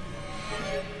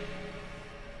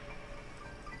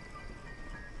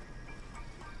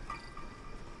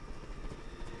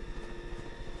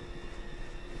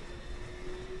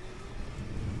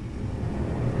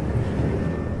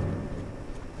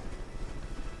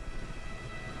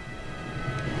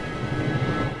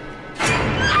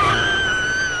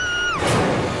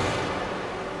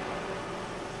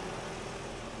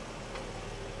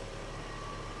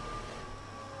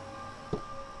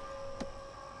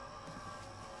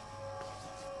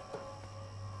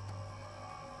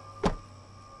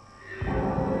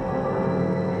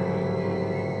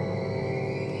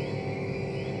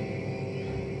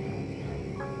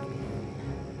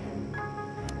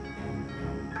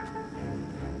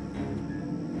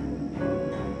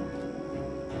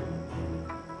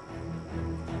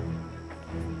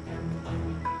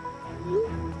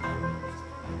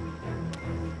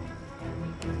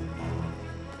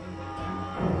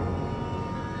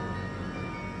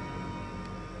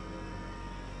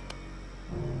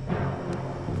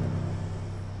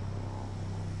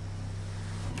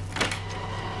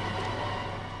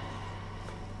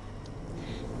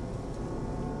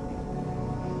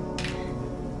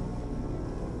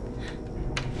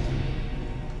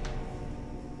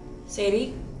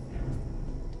 Sadie?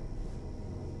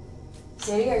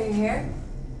 Sadie, are you here?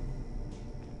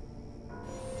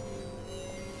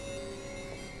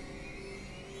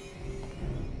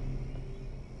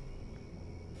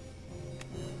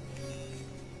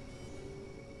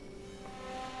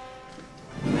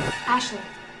 Ashley,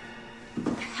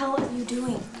 what the hell are you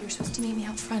doing? You were supposed to meet me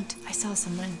out front. I saw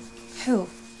someone. Who?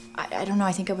 I don't know.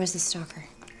 I think it was the stalker.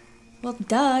 Well,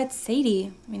 duh, it's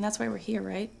Sadie. I mean, that's why we're here,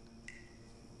 right?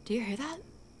 Do you hear that?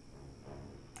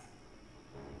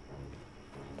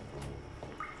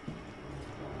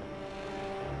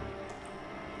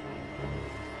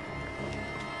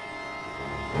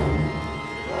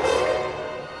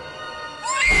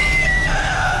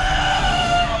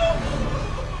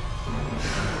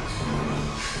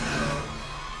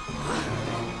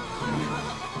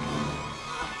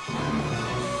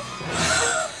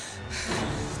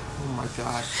 Oh my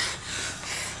God.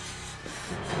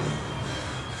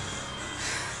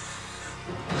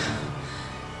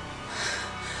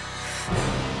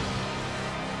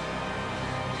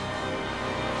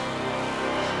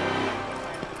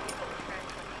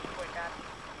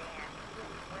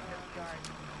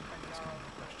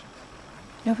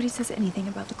 Nobody says anything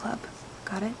about the club.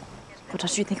 Got it? Well,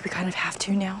 don't you think we kind of have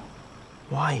to now?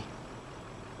 Why?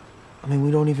 I mean,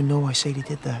 we don't even know why Sadie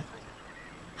did that.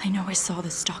 I know I saw the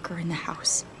stalker in the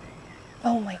house.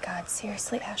 Oh my God,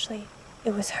 seriously, Ashley?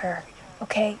 It was her,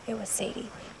 okay? It was Sadie.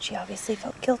 She obviously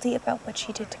felt guilty about what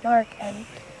she did to Mark, and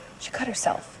she cut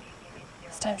herself.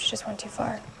 This time she just went too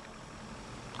far.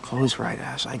 Chloe's right,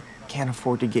 Ash. I can't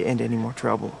afford to get into any more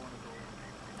trouble.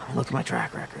 I mean, look at my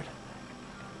track record.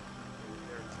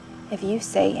 If you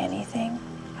say anything,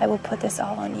 I will put this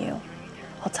all on you.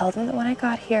 I'll tell them that when I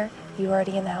got here, you were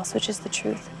already in the house, which is the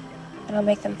truth. And I'll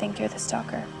make them think you're the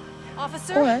stalker.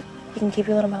 Officer? Or you can keep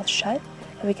your little mouth shut,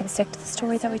 and we can stick to the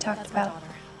story that we talked about.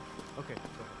 Okay.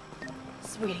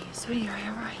 Sweetie, are you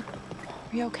all right?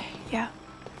 Are you okay? Yeah.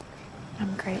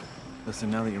 I'm great.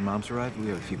 Listen, now that your mom's arrived, we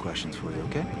have a few questions for you,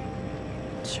 okay?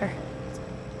 Sure.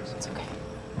 It's okay.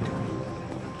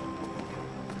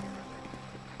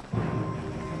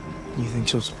 You think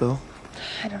she'll spill?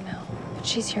 I don't know, but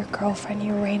she's your girlfriend.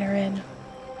 You rein her in.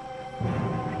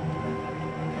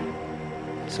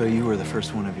 So you were the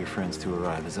first one of your friends to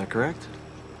arrive, is that correct?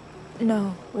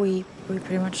 No, we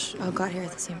pretty much all got here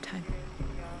at the same time.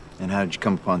 And how did you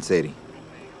come upon Sadie?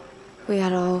 We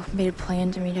had all made a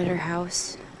plan to meet at her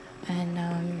house, and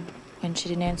when she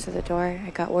didn't answer the door, I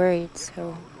got worried,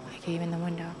 so I came in the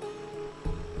window.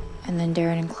 And then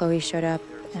Darren and Chloe showed up,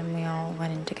 and we all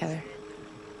went in together.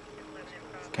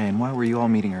 Okay, and why were you all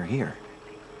meeting her here?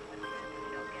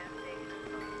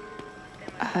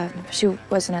 She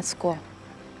wasn't at school,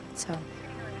 so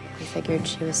we figured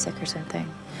she was sick or something,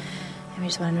 and we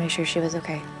just wanted to make sure she was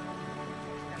okay.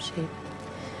 She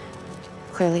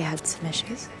clearly had some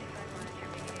issues.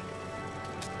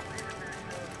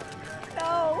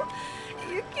 No,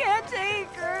 you can't take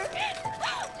her.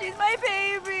 She's my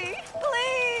baby.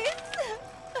 Please.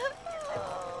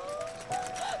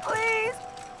 Please.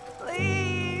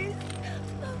 Please.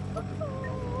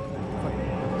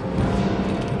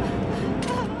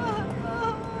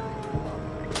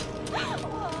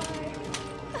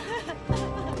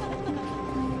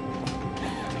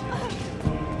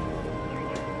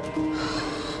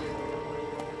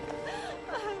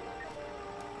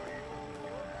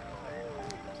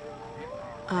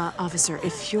 Officer,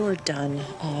 if you're done,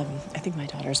 I think my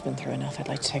daughter's been through enough. I'd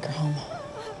like to take her home.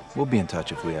 We'll be in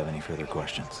touch if we have any further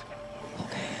questions.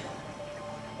 Okay.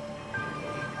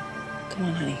 Come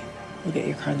on, honey. We'll get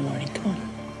your car in the morning. Come on.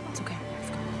 It's okay. Let's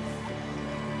go.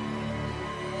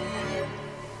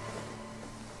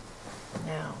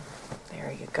 Now,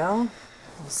 there you go.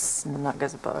 Snug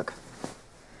as a bug.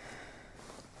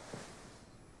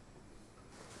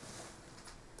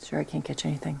 Sure I can't catch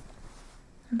anything?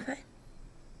 I'm fine.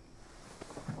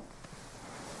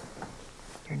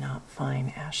 You're not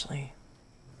fine, Ashley.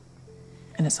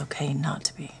 And it's okay not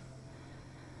to be.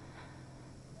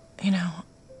 You know,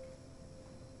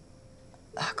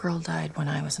 that girl died when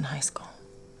I was in high school.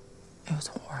 It was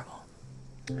horrible.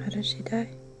 How did she die?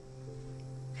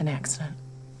 An accident.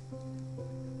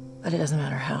 But it doesn't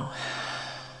matter how.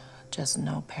 Just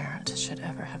no parent should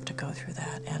ever have to go through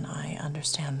that, and I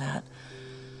understand that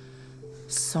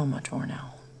so much more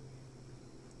now.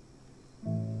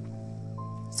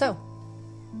 So,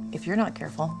 if you're not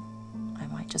careful, I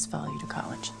might just follow you to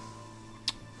college.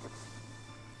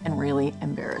 And really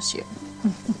embarrass you.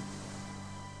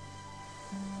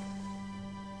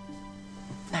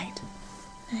 Night.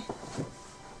 Night.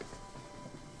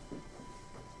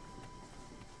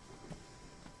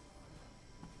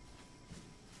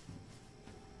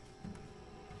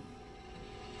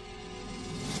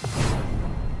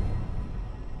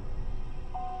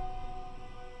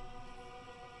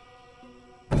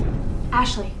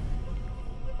 Ashley.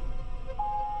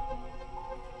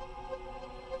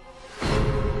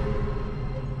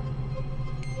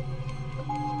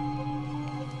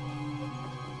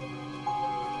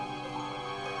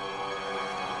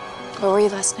 What were you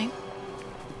listening?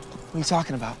 What are you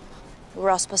talking about? We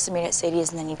were all supposed to meet at Sadie's,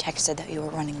 and then you texted that you were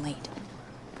running late.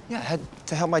 Yeah, I had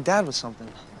to help my dad with something.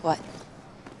 What?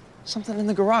 Something in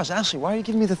the garage. Ashley, why are you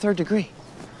giving me the third degree?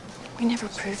 We never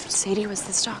proved Sadie was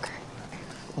the stalker.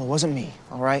 Well, it wasn't me,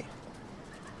 all right?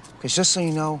 Because just so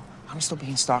you know, I'm still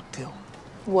being stalked too.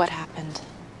 What happened?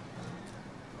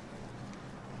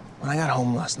 When I got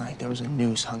home last night, there was a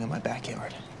noose hung in my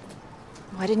backyard.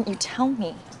 Why didn't you tell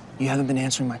me? You haven't been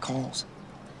answering my calls.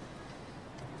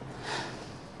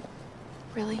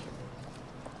 Really?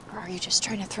 Or are you just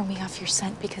trying to throw me off your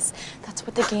scent because that's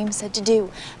what the game said to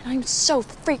do? And I'm so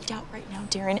freaked out right now,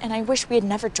 Darren, and I wish we had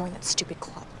never joined that stupid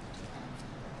club.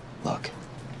 Look,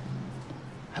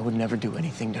 I would never do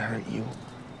anything to hurt you,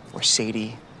 or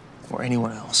Sadie, or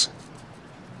anyone else.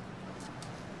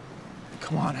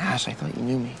 Come on, Ash, I thought you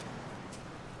knew me.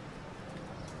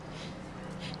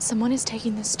 Someone is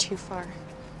taking this too far.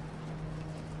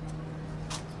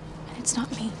 And it's not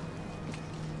me.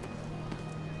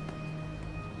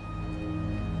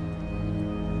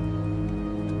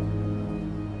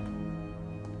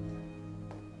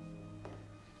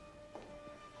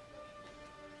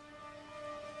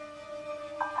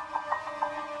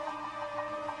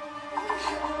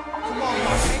 Come on,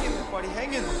 Mark, hang in there, buddy,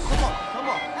 hang in there. Come on, come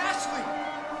on. Ashley!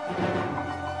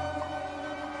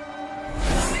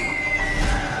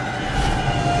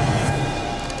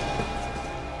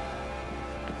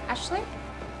 Ashley?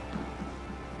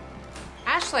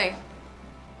 Ashley?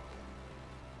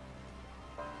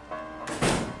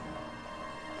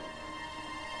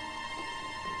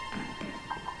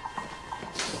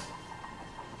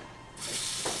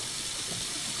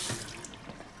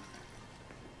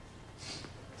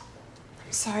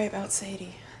 I'm sorry about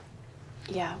Sadie.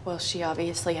 Yeah, well, she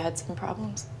obviously had some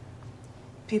problems.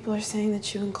 People are saying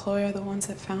that you and Chloe are the ones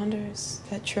that found her. Is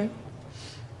that true?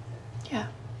 Yeah.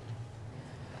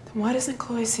 Then why doesn't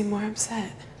Chloe seem more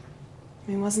upset?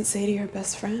 I mean, wasn't Sadie her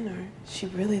best friend, or is she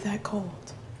really that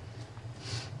cold?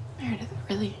 Meredith,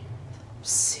 really? I'm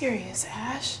serious,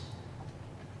 Ash.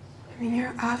 I mean,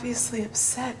 you're obviously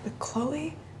upset, but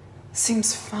Chloe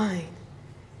seems fine.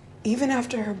 Even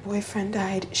after her boyfriend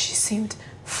died, she seemed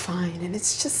fine, and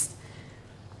it's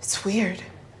weird.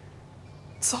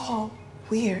 It's all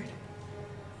weird.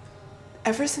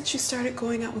 Ever since you started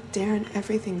going out with Darren,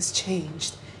 everything's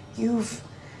changed. You've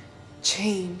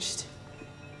changed.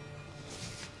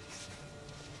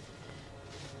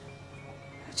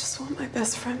 I just want my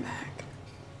best friend back.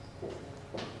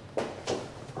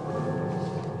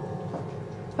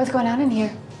 What's going on in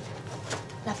here?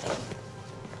 Nothing.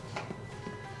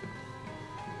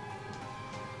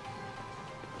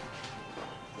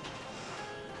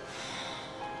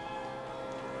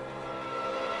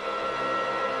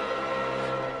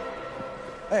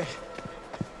 Hey.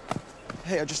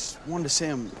 Hey, I just wanted to say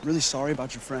I'm really sorry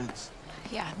about your friends.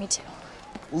 Yeah, me too.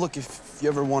 Well, look, if you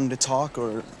ever wanted to talk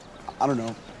or, I don't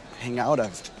know, hang out,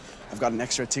 I've got an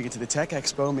extra ticket to the Tech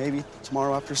Expo. Maybe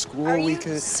tomorrow after school Are we you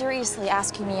could... seriously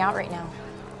asking me out right now?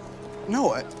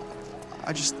 No,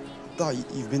 I just thought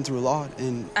you've been through a lot,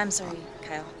 and... I'm sorry,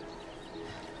 Kyle.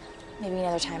 Maybe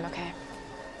another time, okay?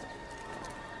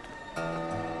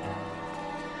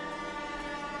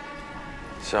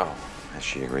 So, has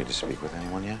she agreed to speak with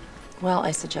anyone yet? Well,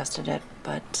 I suggested it,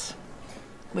 but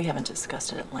we haven't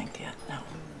discussed it at length yet, no.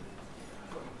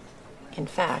 In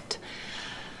fact,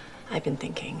 I've been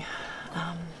thinking,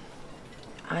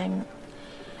 I'm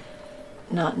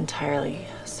not entirely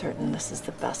certain this is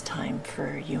the best time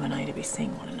for you and I to be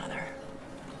seeing one another.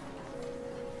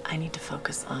 I need to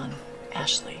focus on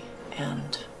Ashley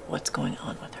and what's going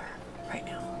on with her right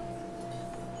now.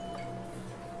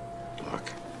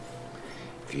 Look,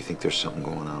 if you think there's something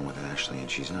going on with Ashley and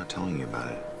she's not telling you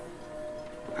about it,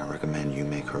 I recommend you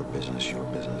make her business your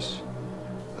business.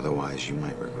 Otherwise, you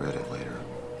might regret it later.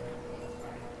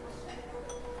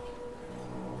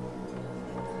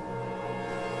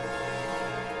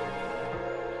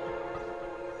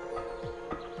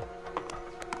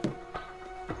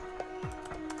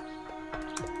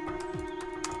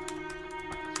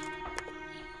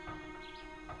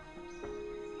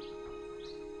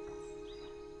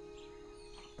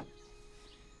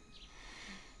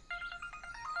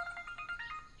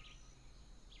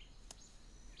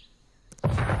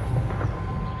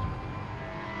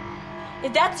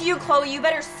 If that's you, Chloe, you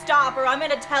better stop or I'm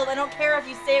gonna tell. I don't care if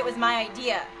you say it was my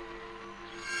idea.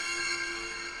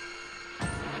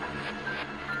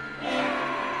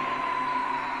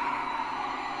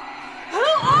 Who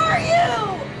are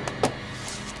you?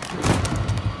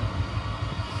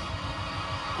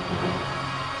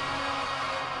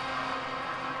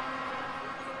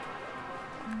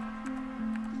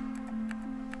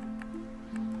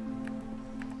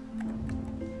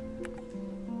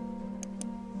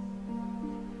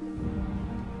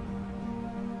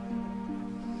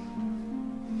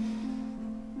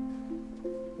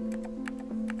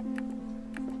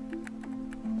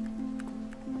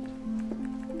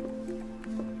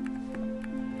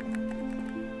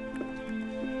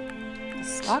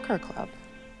 Stalker Club?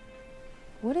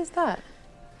 What is that?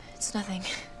 It's nothing.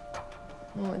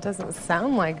 Well, it doesn't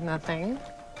sound like nothing.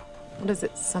 What is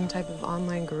it, some type of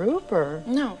online group, or?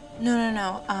 No.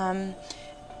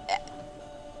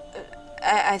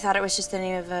 I thought it was just the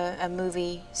name of a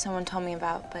movie someone told me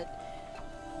about, but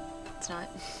it's not.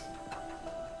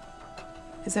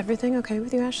 Is everything okay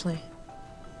with you, Ashley?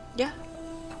 Yeah,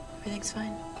 everything's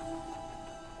fine.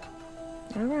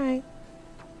 All right.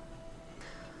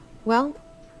 Well,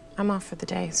 I'm off for the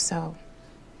day, so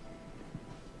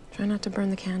try not to burn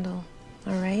the candle,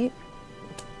 all right?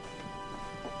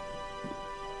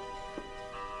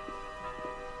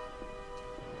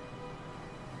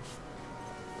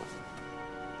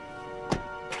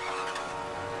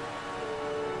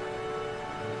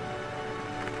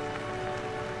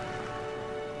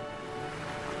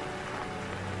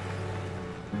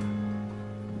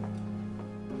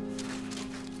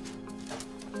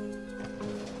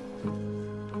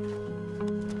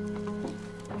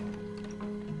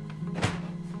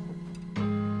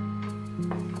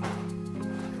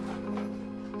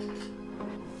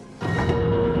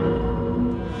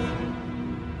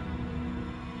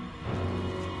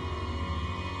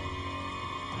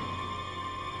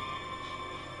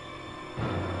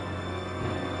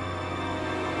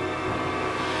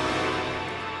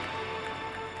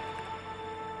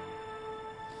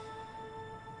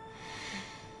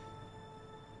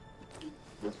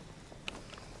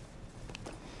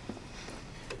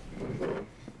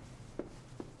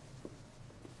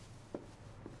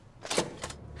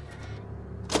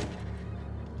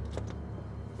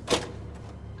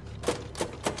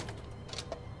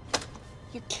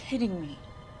 You're kidding me.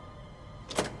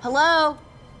 Hello?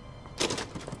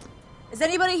 Is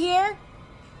anybody here?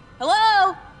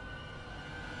 Hello?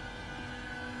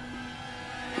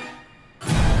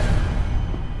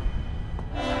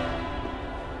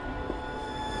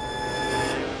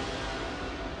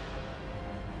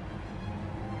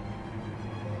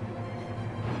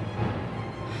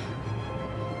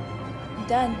 I'm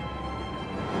done.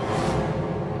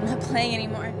 I'm not playing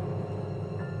anymore.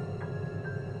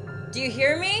 Do you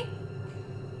hear me?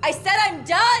 I said I'm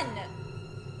done!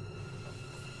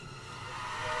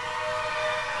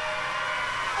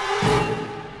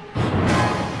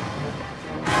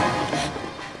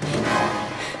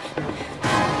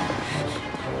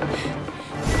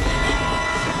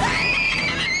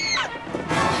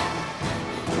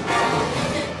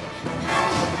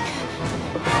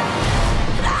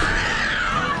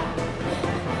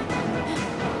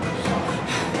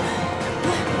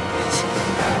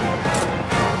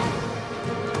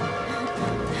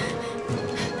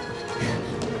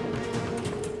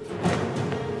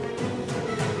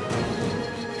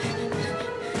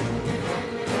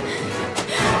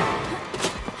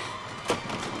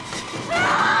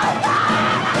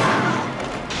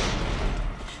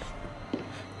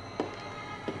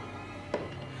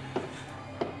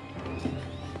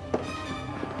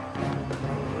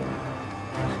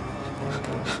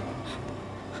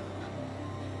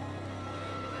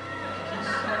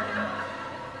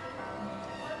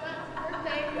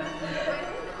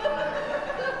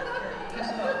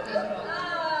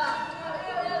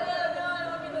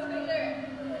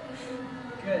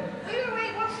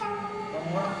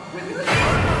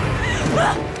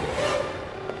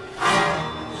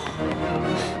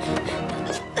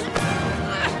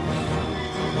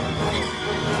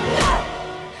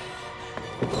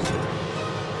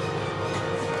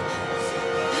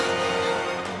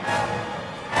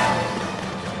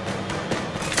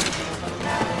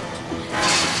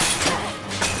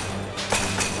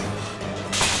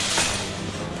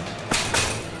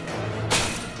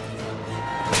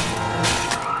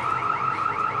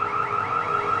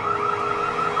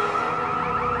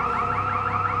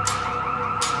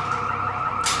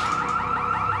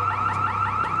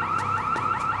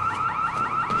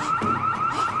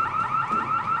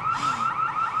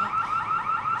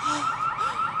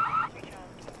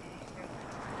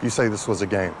 say this was a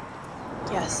game,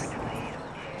 Yes.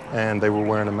 and they were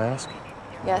wearing a mask?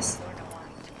 Yes.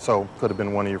 So, could have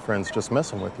been one of your friends just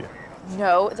messing with you.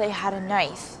 No, they had a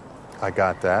knife. I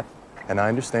got that. And I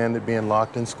understand that being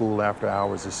locked in school after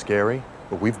hours is scary,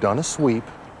 but we've done a sweep,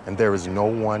 and there is no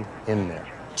one in there.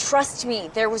 Trust me,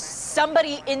 there was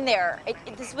somebody in there.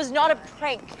 This was not a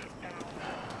prank.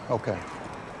 Okay.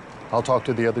 I'll talk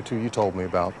to the other two you told me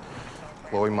about,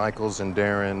 Chloe Michaels and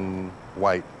Darren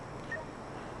White.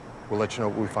 We'll let you know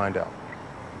what we find out.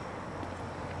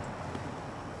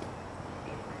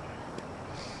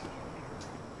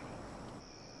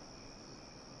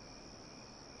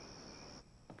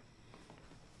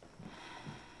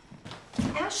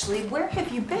 Ashley, where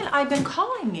have you been? I've been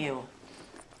calling you.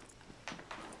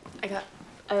 I got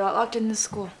locked in the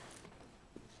school.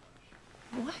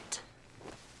 What?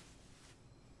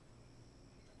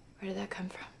 Where did that come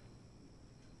from?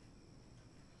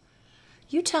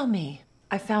 You tell me.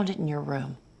 I found it in your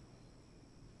room.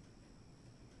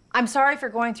 I'm sorry for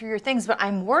going through your things, but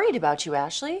I'm worried about you,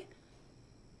 Ashley.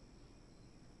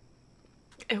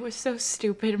 It was so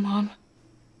stupid, Mom.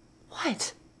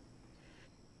 What?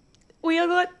 We all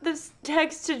got this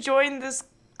text to join this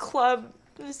club,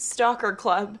 this stalker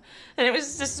club, and it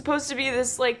was just supposed to be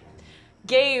this, like,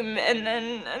 game, and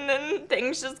then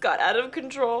things just got out of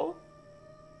control.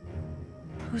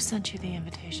 Who sent you the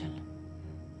invitation?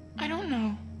 I don't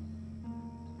know.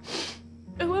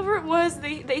 Whoever it was,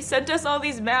 they sent us all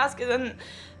these masks, and then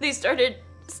they started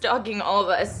stalking all of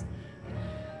us.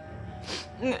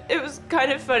 It was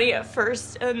kind of funny at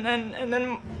first, and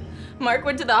then Mark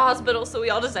went to the hospital, so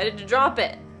we all decided to drop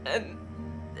it. And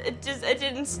it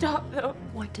didn't stop, though.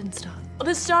 What didn't stop?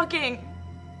 The stalking.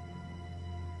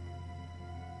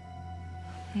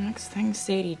 Next thing,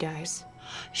 Sadie dies.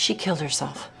 She killed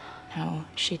herself. No,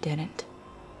 she didn't.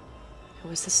 It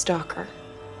was the stalker.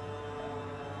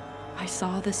 I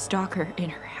saw the stalker in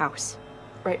her house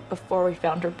right before we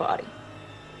found her body.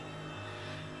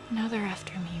 Now they're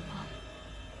after me, Mom.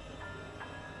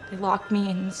 They locked me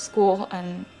in school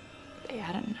and they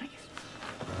had a knife.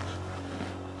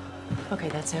 Okay,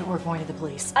 that's it. We're going to the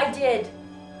police. I did.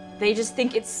 They just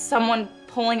think it's someone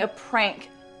pulling a prank.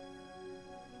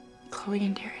 Chloe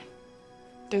and Darren.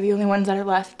 They're the only ones that are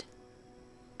left.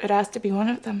 It has to be one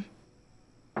of them.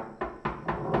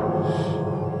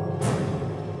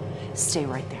 Stay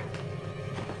right there.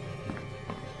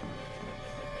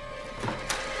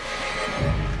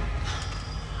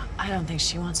 I don't think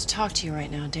she wants to talk to you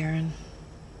right now, Darren.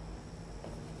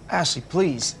 Ashley,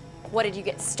 please. What, did you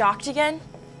get stalked again?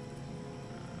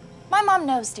 My mom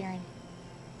knows, Darren.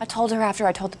 I told her after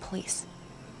I told the police.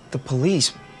 The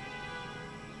police?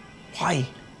 Why?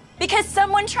 Because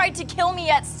someone tried to kill me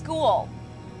at school.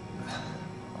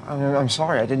 I'm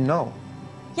sorry, I didn't know.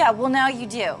 Yeah, well, now you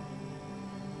do.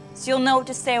 So you'll know what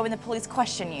to say when the police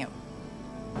question you.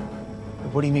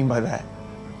 What do you mean by that?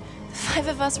 The 5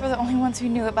 of us were the only ones who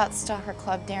knew about Stalker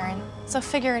Club, Darren. So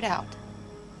figure it out.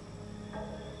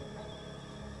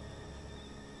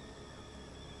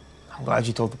 I'm glad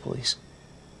you told the police.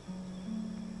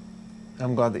 And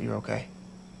I'm glad that you're okay.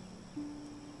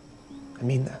 I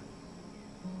mean that.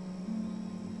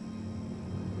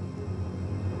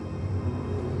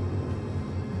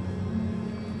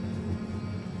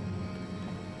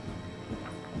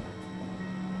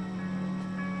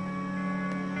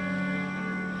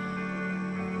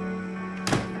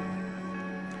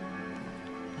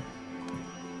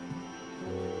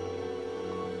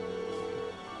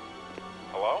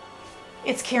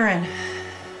 It's Karen.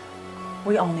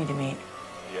 We all need to meet.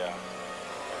 Yeah,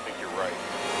 I think you're right.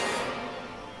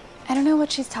 I don't know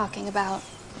what she's talking about.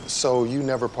 So you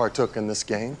never partook in this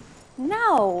game?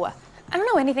 No. I don't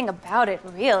know anything about it,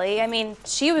 really. I mean,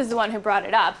 she was the one who brought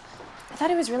it up. I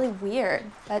thought it was really weird,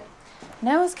 but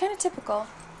no, it's kind of typical.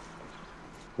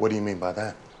 What do you mean by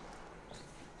that?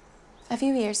 A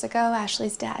few years ago,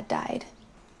 Ashley's dad died.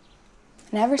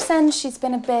 And ever since, she's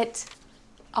been a bit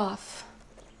off.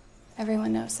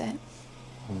 Everyone knows it.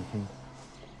 Mm-hmm.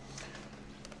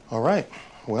 All right.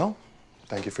 Well,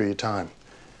 thank you for your time.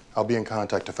 I'll be in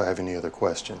contact if I have any other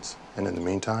questions. And in the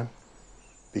meantime,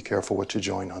 be careful what you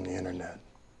join on the internet.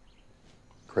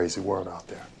 Crazy world out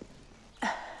there.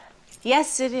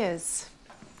 Yes, it is.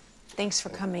 Thanks for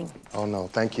coming. Oh, no.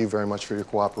 Thank you very much for your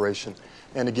cooperation.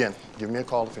 And again, give me a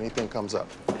call if anything comes up.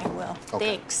 I will.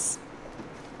 Okay. Thanks.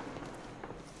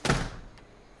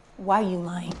 Why are you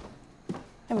lying?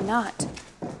 I'm not.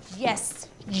 Yes,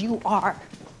 you are.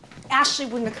 Ashley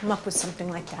wouldn't have come up with something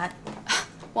like that.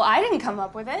 Well, I didn't come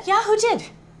up with it. Yeah, who did?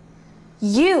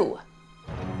 You.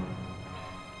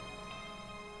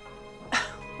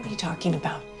 What are you talking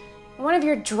about? In one of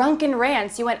your drunken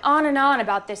rants, you went on and on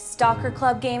about this stalker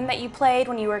club game that you played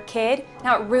when you were a kid.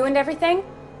 Now it ruined everything.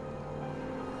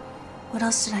 What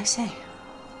else did I say?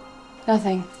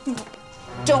 Nothing.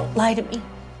 Don't lie to me.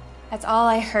 That's all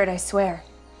I heard, I swear.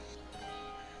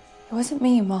 It wasn't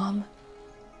me, Mom.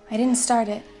 I didn't start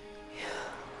it.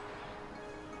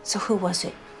 So who was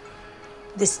it?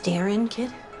 This Darren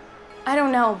kid? I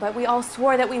don't know, but we all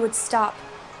swore that we would stop.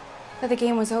 That the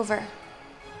game was over.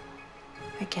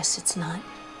 I guess it's not.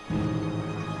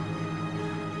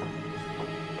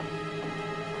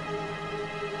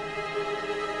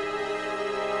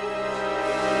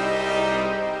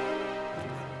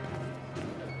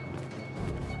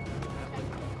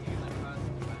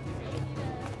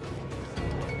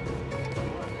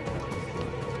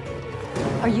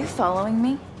 Are you following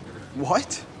me?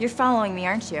 What? You're following me,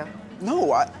 aren't you?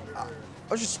 No, I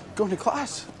was just going to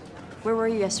class. Where were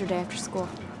you yesterday after school?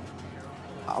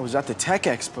 I was at the Tech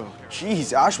Expo.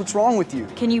 Jeez, Ash, what's wrong with you?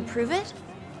 Can you prove it?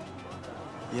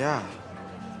 Yeah.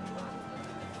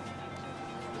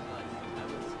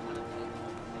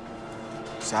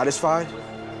 Satisfied?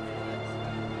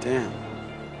 Damn.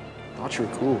 Thought you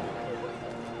were cool.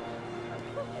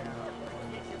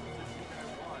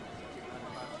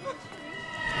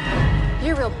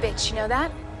 You're a real bitch, you know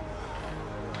that?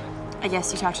 I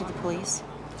guess you talked to the police.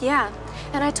 Yeah,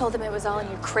 and I told them it was all in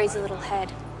your crazy little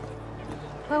head.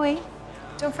 Chloe,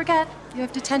 don't forget, you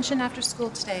have detention after school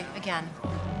today, again.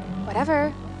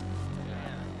 Whatever.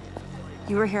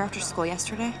 You were here after school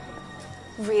yesterday?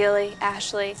 Really,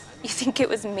 Ashley? You think it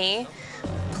was me?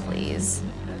 Please.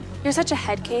 You're such a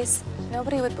head case,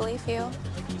 nobody would believe you.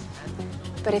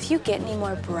 But if you get any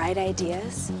more bright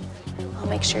ideas, I'll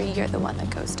make sure you're the one that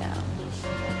goes down.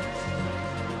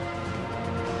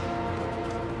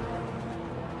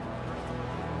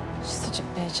 She's such a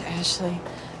bitch, Ashley.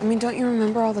 I mean, don't you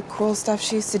remember all the cool stuff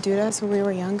she used to do to us when we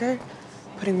were younger?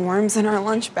 Putting worms in our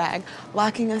lunch bag,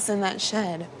 locking us in that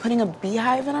shed, putting a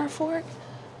beehive in our fort?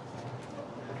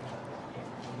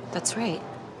 That's right.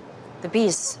 The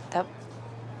bees, that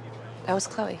was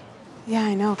Chloe. Yeah,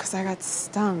 I know, because I got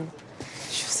stung.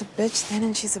 She was a bitch then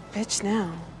and she's a bitch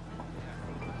now.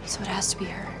 So it has to be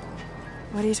her.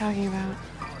 What are you talking about?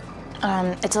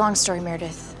 It's a long story,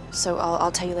 Meredith, so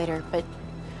I'll tell you later, but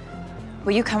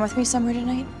will you come with me somewhere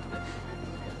tonight?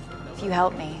 If you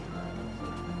help me,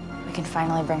 we can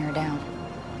finally bring her down.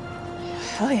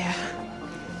 Hell yeah.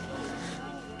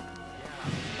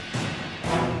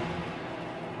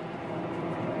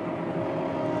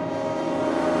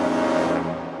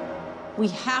 We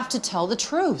have to tell the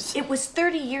truth. It was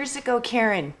 30 years ago,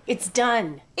 Karen. It's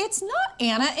done. It's not,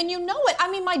 Anna, and you know it.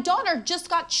 I mean, my daughter just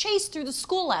got chased through the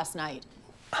school last night.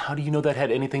 How do you know that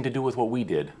had anything to do with what we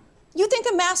did? You think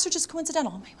the masks are just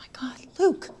coincidental? Oh my God,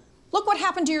 Luke, look what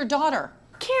happened to your daughter.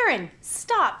 Karen,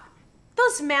 stop.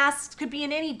 Those masks could be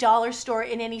in any dollar store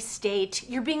in any state.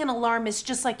 You're being an alarmist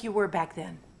just like you were back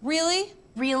then. Really?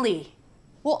 Really.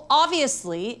 Well,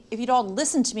 obviously, if you'd all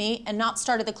listened to me and not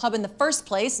started the club in the first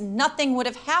place, nothing would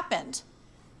have happened.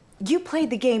 You played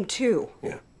the game too.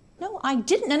 Yeah. No, I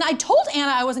didn't, and I told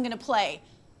Anna I wasn't gonna play.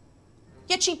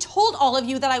 Yet she told all of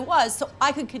you that I was, so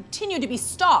I could continue to be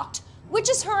stalked, which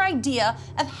is her idea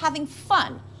of having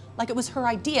fun, like it was her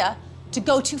idea to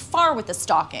go too far with the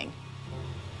stalking.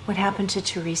 What happened to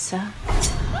Teresa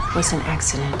was an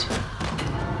accident.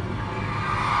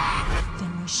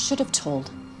 Then we should have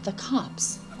told the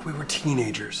cops. We were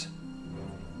teenagers.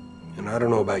 And I don't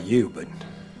know about you, but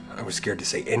I was scared to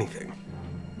say anything.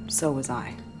 So was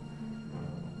I.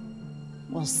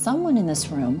 Well, someone in this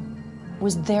room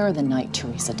was there the night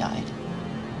Teresa died.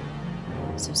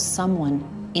 So someone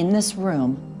in this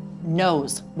room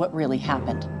knows what really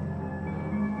happened.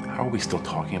 How are we still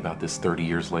talking about this 30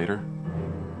 years later?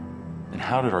 And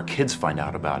how did our kids find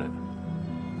out about it?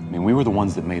 I mean, we were the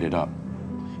ones that made it up,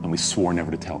 and we swore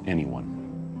never to tell anyone.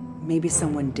 Maybe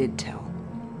someone did tell.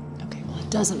 Okay, well, it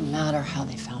doesn't matter how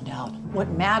they found out. What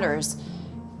matters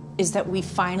is that we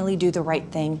finally do the right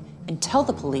thing and tell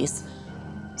the police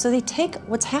so they take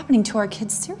what's happening to our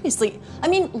kids seriously. I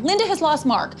mean, Linda has lost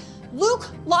Mark. Luke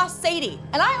lost Sadie,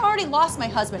 and I already lost my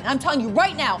husband. And I'm telling you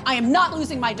right now, I am not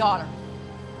losing my daughter.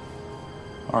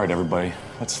 All right, everybody,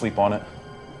 let's sleep on it.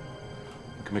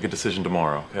 We can make a decision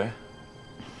tomorrow, okay?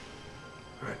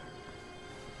 All right.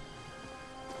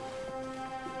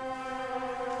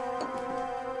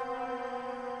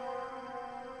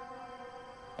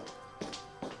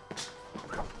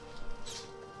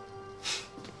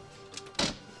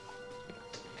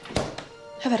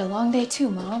 I've had a long day too,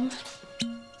 Mom.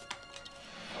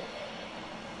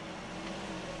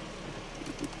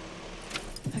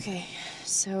 Okay,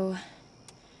 so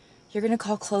You're gonna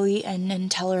call Chloe and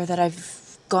tell her that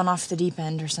I've gone off the deep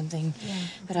end or something. Yeah.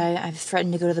 That I've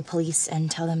threatened to go to the police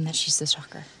and tell them that she's the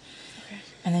stalker. Okay.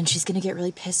 And then she's gonna get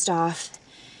really pissed off,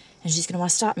 and she's gonna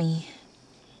want to stop me.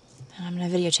 And I'm gonna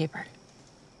videotape her.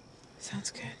 Sounds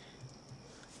good.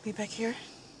 Be back here?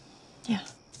 Yeah.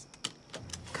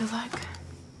 Good luck.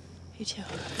 You too.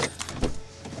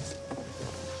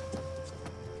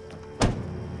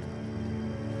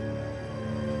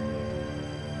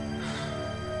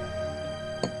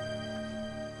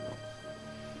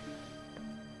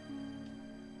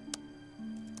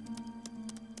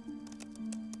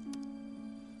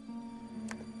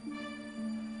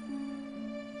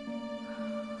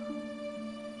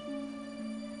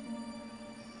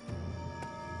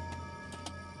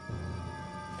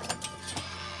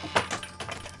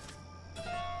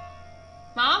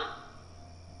 Mom?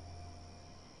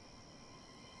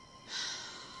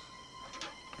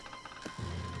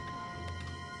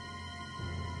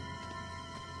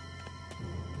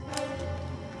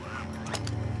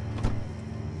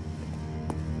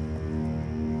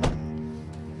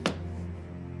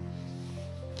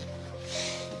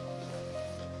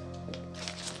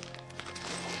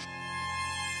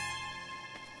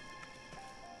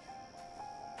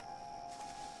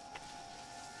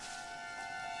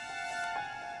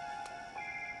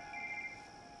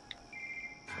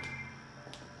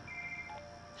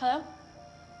 Hello?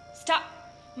 Stop.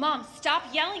 Mom, stop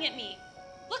yelling at me.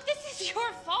 Look, this is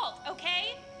your fault,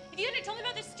 okay? If you hadn't told me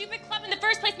about this stupid club in the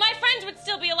first place, my friends would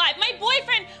still be alive. My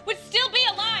boyfriend would still be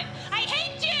alive. I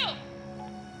hate you!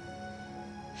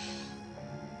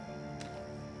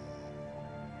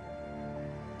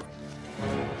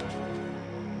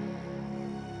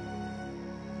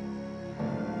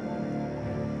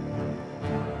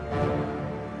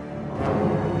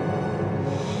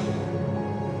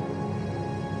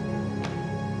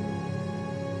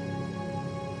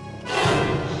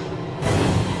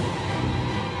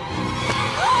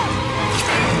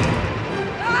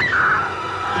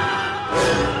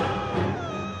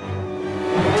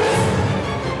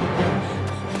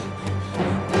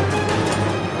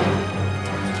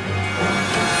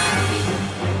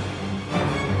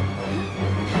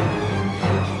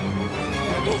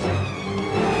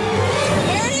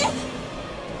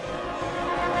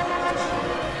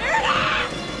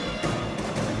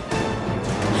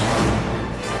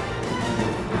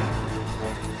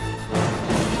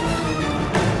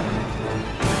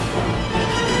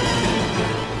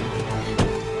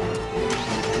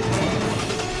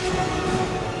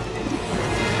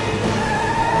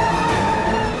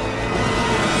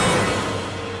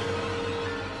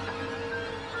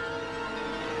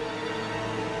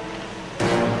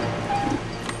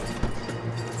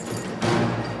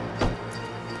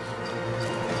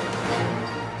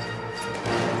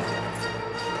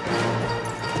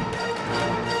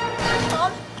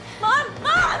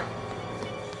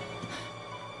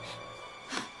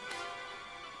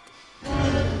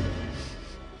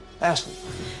 Ashley,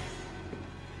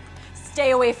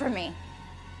 Stay away from me.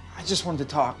 I just wanted to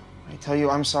talk. I tell you,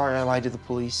 I'm sorry I lied to the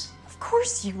police. Of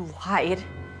course you lied.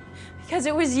 Because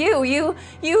it was you.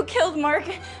 You killed Mark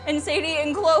and Sadie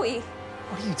and Chloe.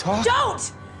 What are you talking?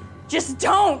 Don't! Just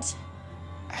don't!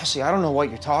 Ashley, I don't know what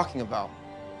you're talking about.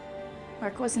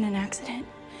 Mark wasn't an accident.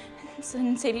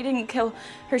 And Sadie didn't kill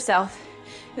herself.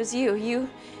 It was you.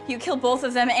 You killed both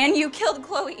of them, and you killed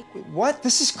Chloe. Wait, what?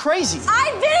 This is crazy. I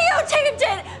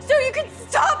videotaped it so you could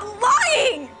stop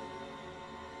lying!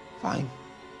 Fine.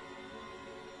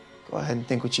 Go ahead and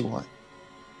think what you want.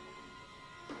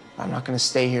 I'm not gonna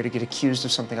stay here to get accused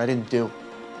of something I didn't do.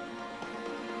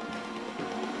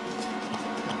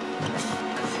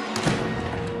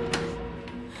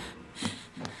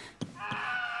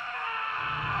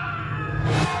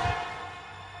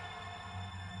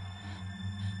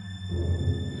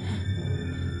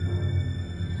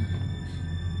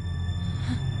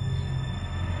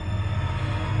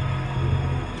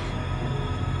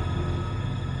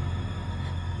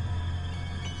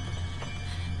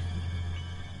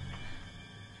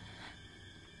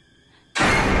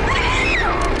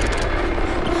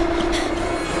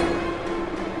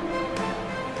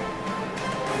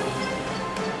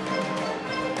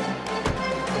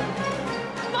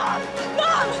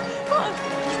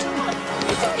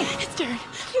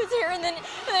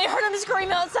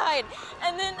 Outside,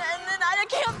 and then I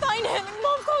can't find him, and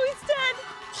Mom, Chloe's dead.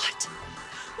 What?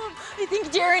 Mom, I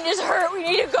think Darren is hurt. We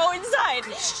need to go inside.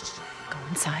 Go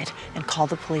inside and call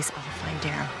the police. I'll find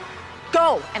Darren.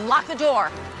 Go and lock the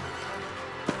door.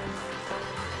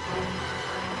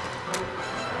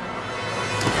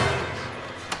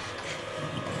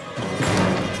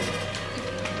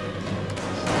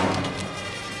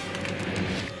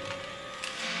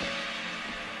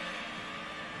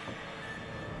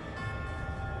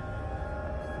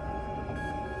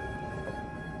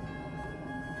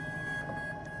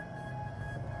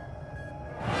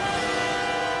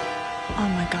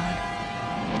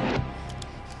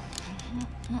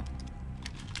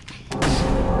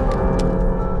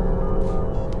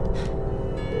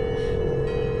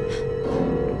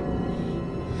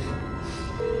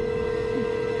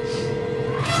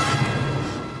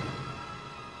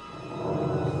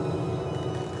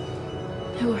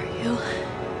 Who are you?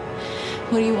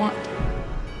 What do you want?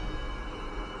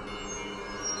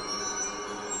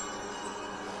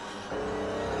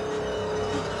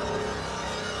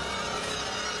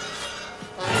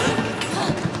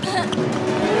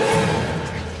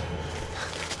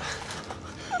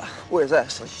 Where's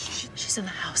Ashley? She's in the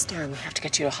house, Darren. We have to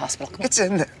get you to a hospital. Come on. It's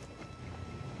in there.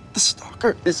 The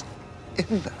stalker is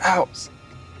in the house.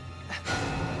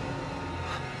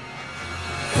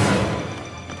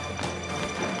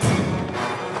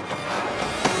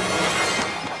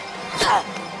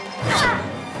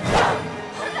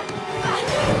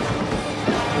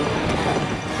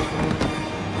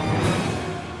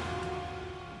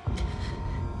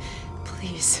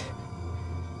 Please.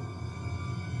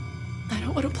 I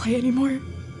don't want to play anymore.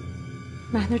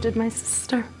 Neither did my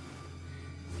sister.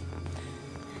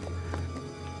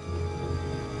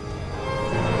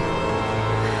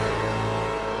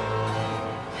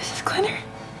 Mrs. Clinner.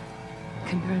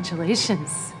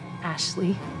 Congratulations,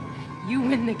 Ashley. You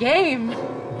win the game.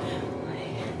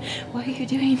 Why are you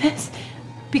doing this?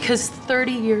 Because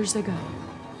 30 years ago,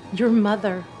 your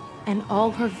mother and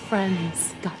all her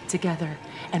friends got together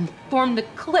and formed a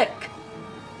clique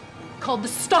called the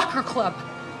Stalker Club.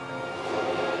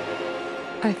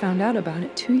 I found out about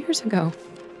it 2 years ago,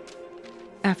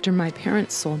 after my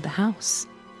parents sold the house.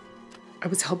 I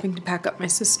was helping to pack up my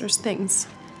sister's things,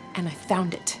 and I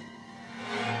found it.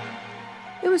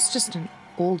 It was just an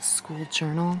old school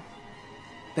journal,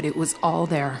 But it was all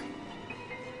there.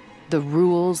 The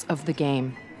rules of the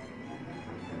game.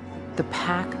 The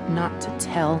pact not to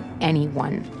tell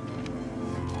anyone.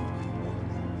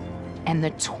 And the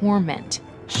torment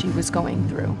she was going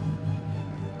through.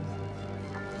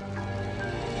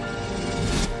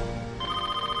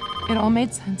 It all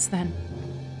made sense then.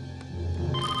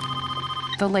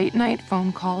 The late night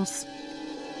phone calls.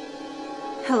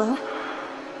 Hello?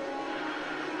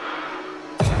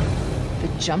 The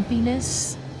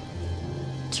jumpiness.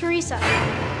 Teresa,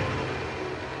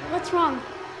 what's wrong?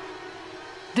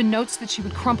 The notes that she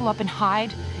would crumple up and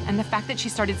hide, and the fact that she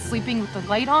started sleeping with the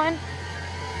light on.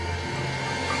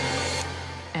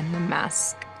 And the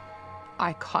mask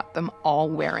I caught them all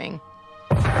wearing.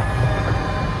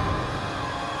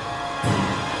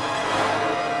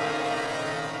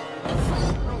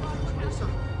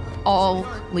 All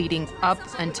leading up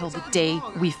until the day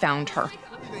we found her.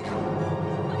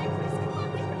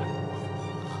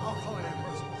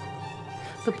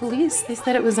 The police, they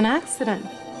said it was an accident.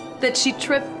 That she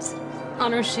tripped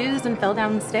on her shoes and fell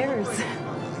down the stairs.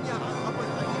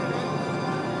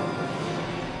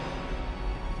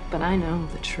 But I know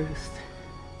the truth.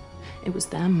 It was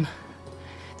them.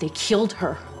 They killed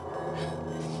her.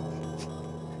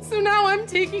 So now I'm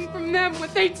taking from them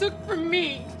what they took from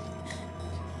me.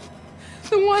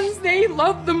 The ones they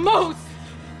loved the most.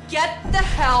 Get the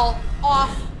hell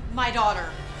off my daughter.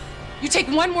 You take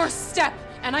one more step,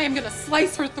 and I am gonna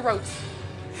slice her throat.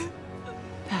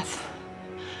 Beth,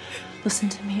 listen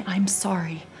to me. I'm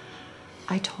sorry.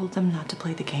 I told them not to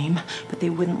play the game, but they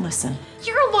wouldn't listen.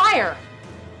 You're a liar!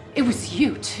 It was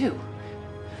you, too.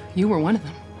 You were one of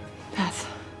them. Beth,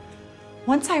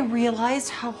 once I realized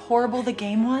how horrible the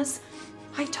game was,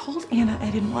 I told Anna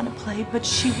I didn't want to play, but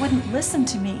she wouldn't listen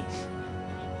to me.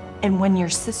 And when your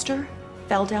sister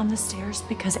fell down the stairs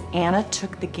because Anna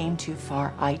took the game too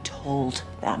far, I told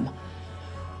them.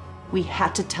 We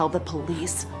had to tell the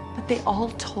police, but they all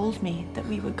told me that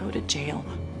we would go to jail.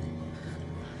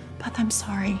 Beth, I'm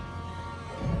sorry.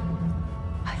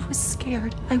 I was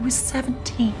scared. I was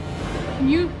 17. And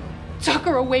you took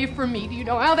her away from me. Do you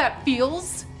know how that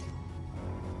feels?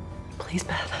 Please,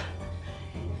 Beth.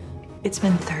 It's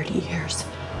been 30 years.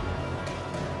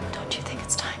 Don't you think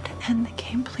it's time to end the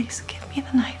game? Please give me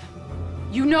the knife.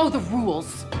 You know the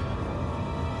rules.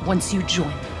 Once you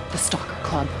join the Stalker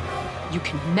Club, you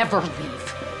can never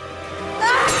leave.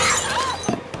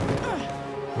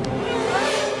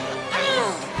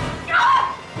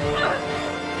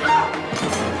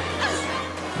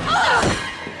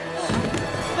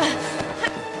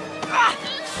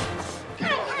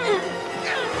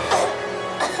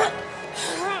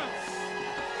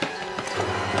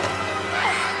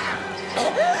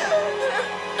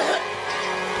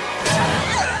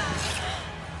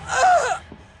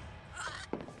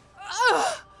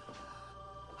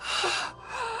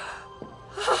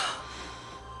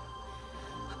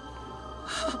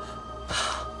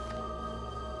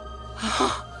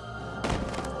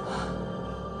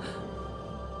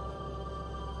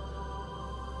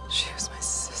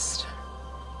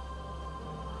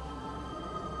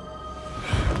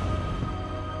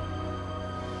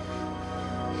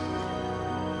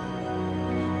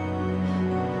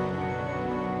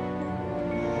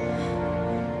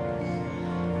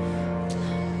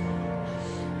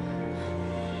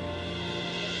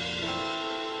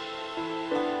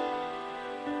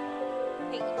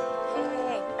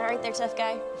 there, tough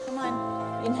guy. Come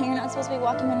on. You know you're not supposed to be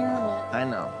walking on your own yet. I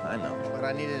know. But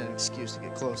I needed an excuse to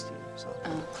get close to you, so.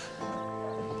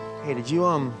 Hey, did you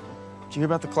hear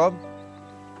about the club?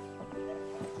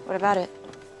 What about it?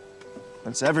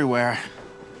 It's everywhere.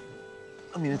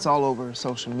 I mean, it's all over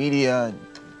social media and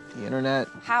the internet.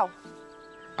 How?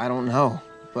 I don't know,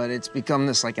 but it's become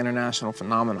this, like, international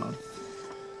phenomenon.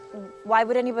 Why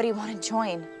would anybody want to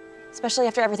join? Especially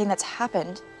after everything that's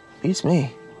happened. Beats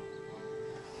me.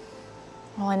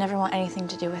 Well, I never want anything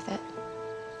to do with it.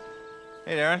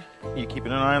 Hey, Darren, you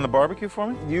keeping an eye on the barbecue for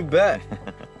me? You bet.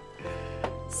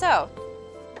 So,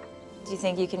 do you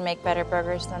think you can make better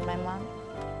burgers than my mom?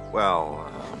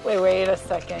 Well, Wait a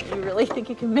second. You really think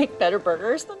you can make better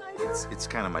burgers than I do? it's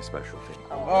kind of my specialty.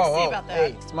 We'll see about that.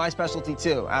 Hey, it's my specialty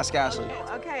too. Ask Ashley.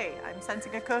 Okay, I'm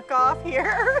sensing a cook-off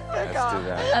here. Let's do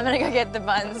that. I'm gonna go get the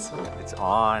buns. It's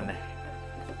on. Here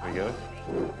we go.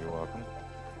 You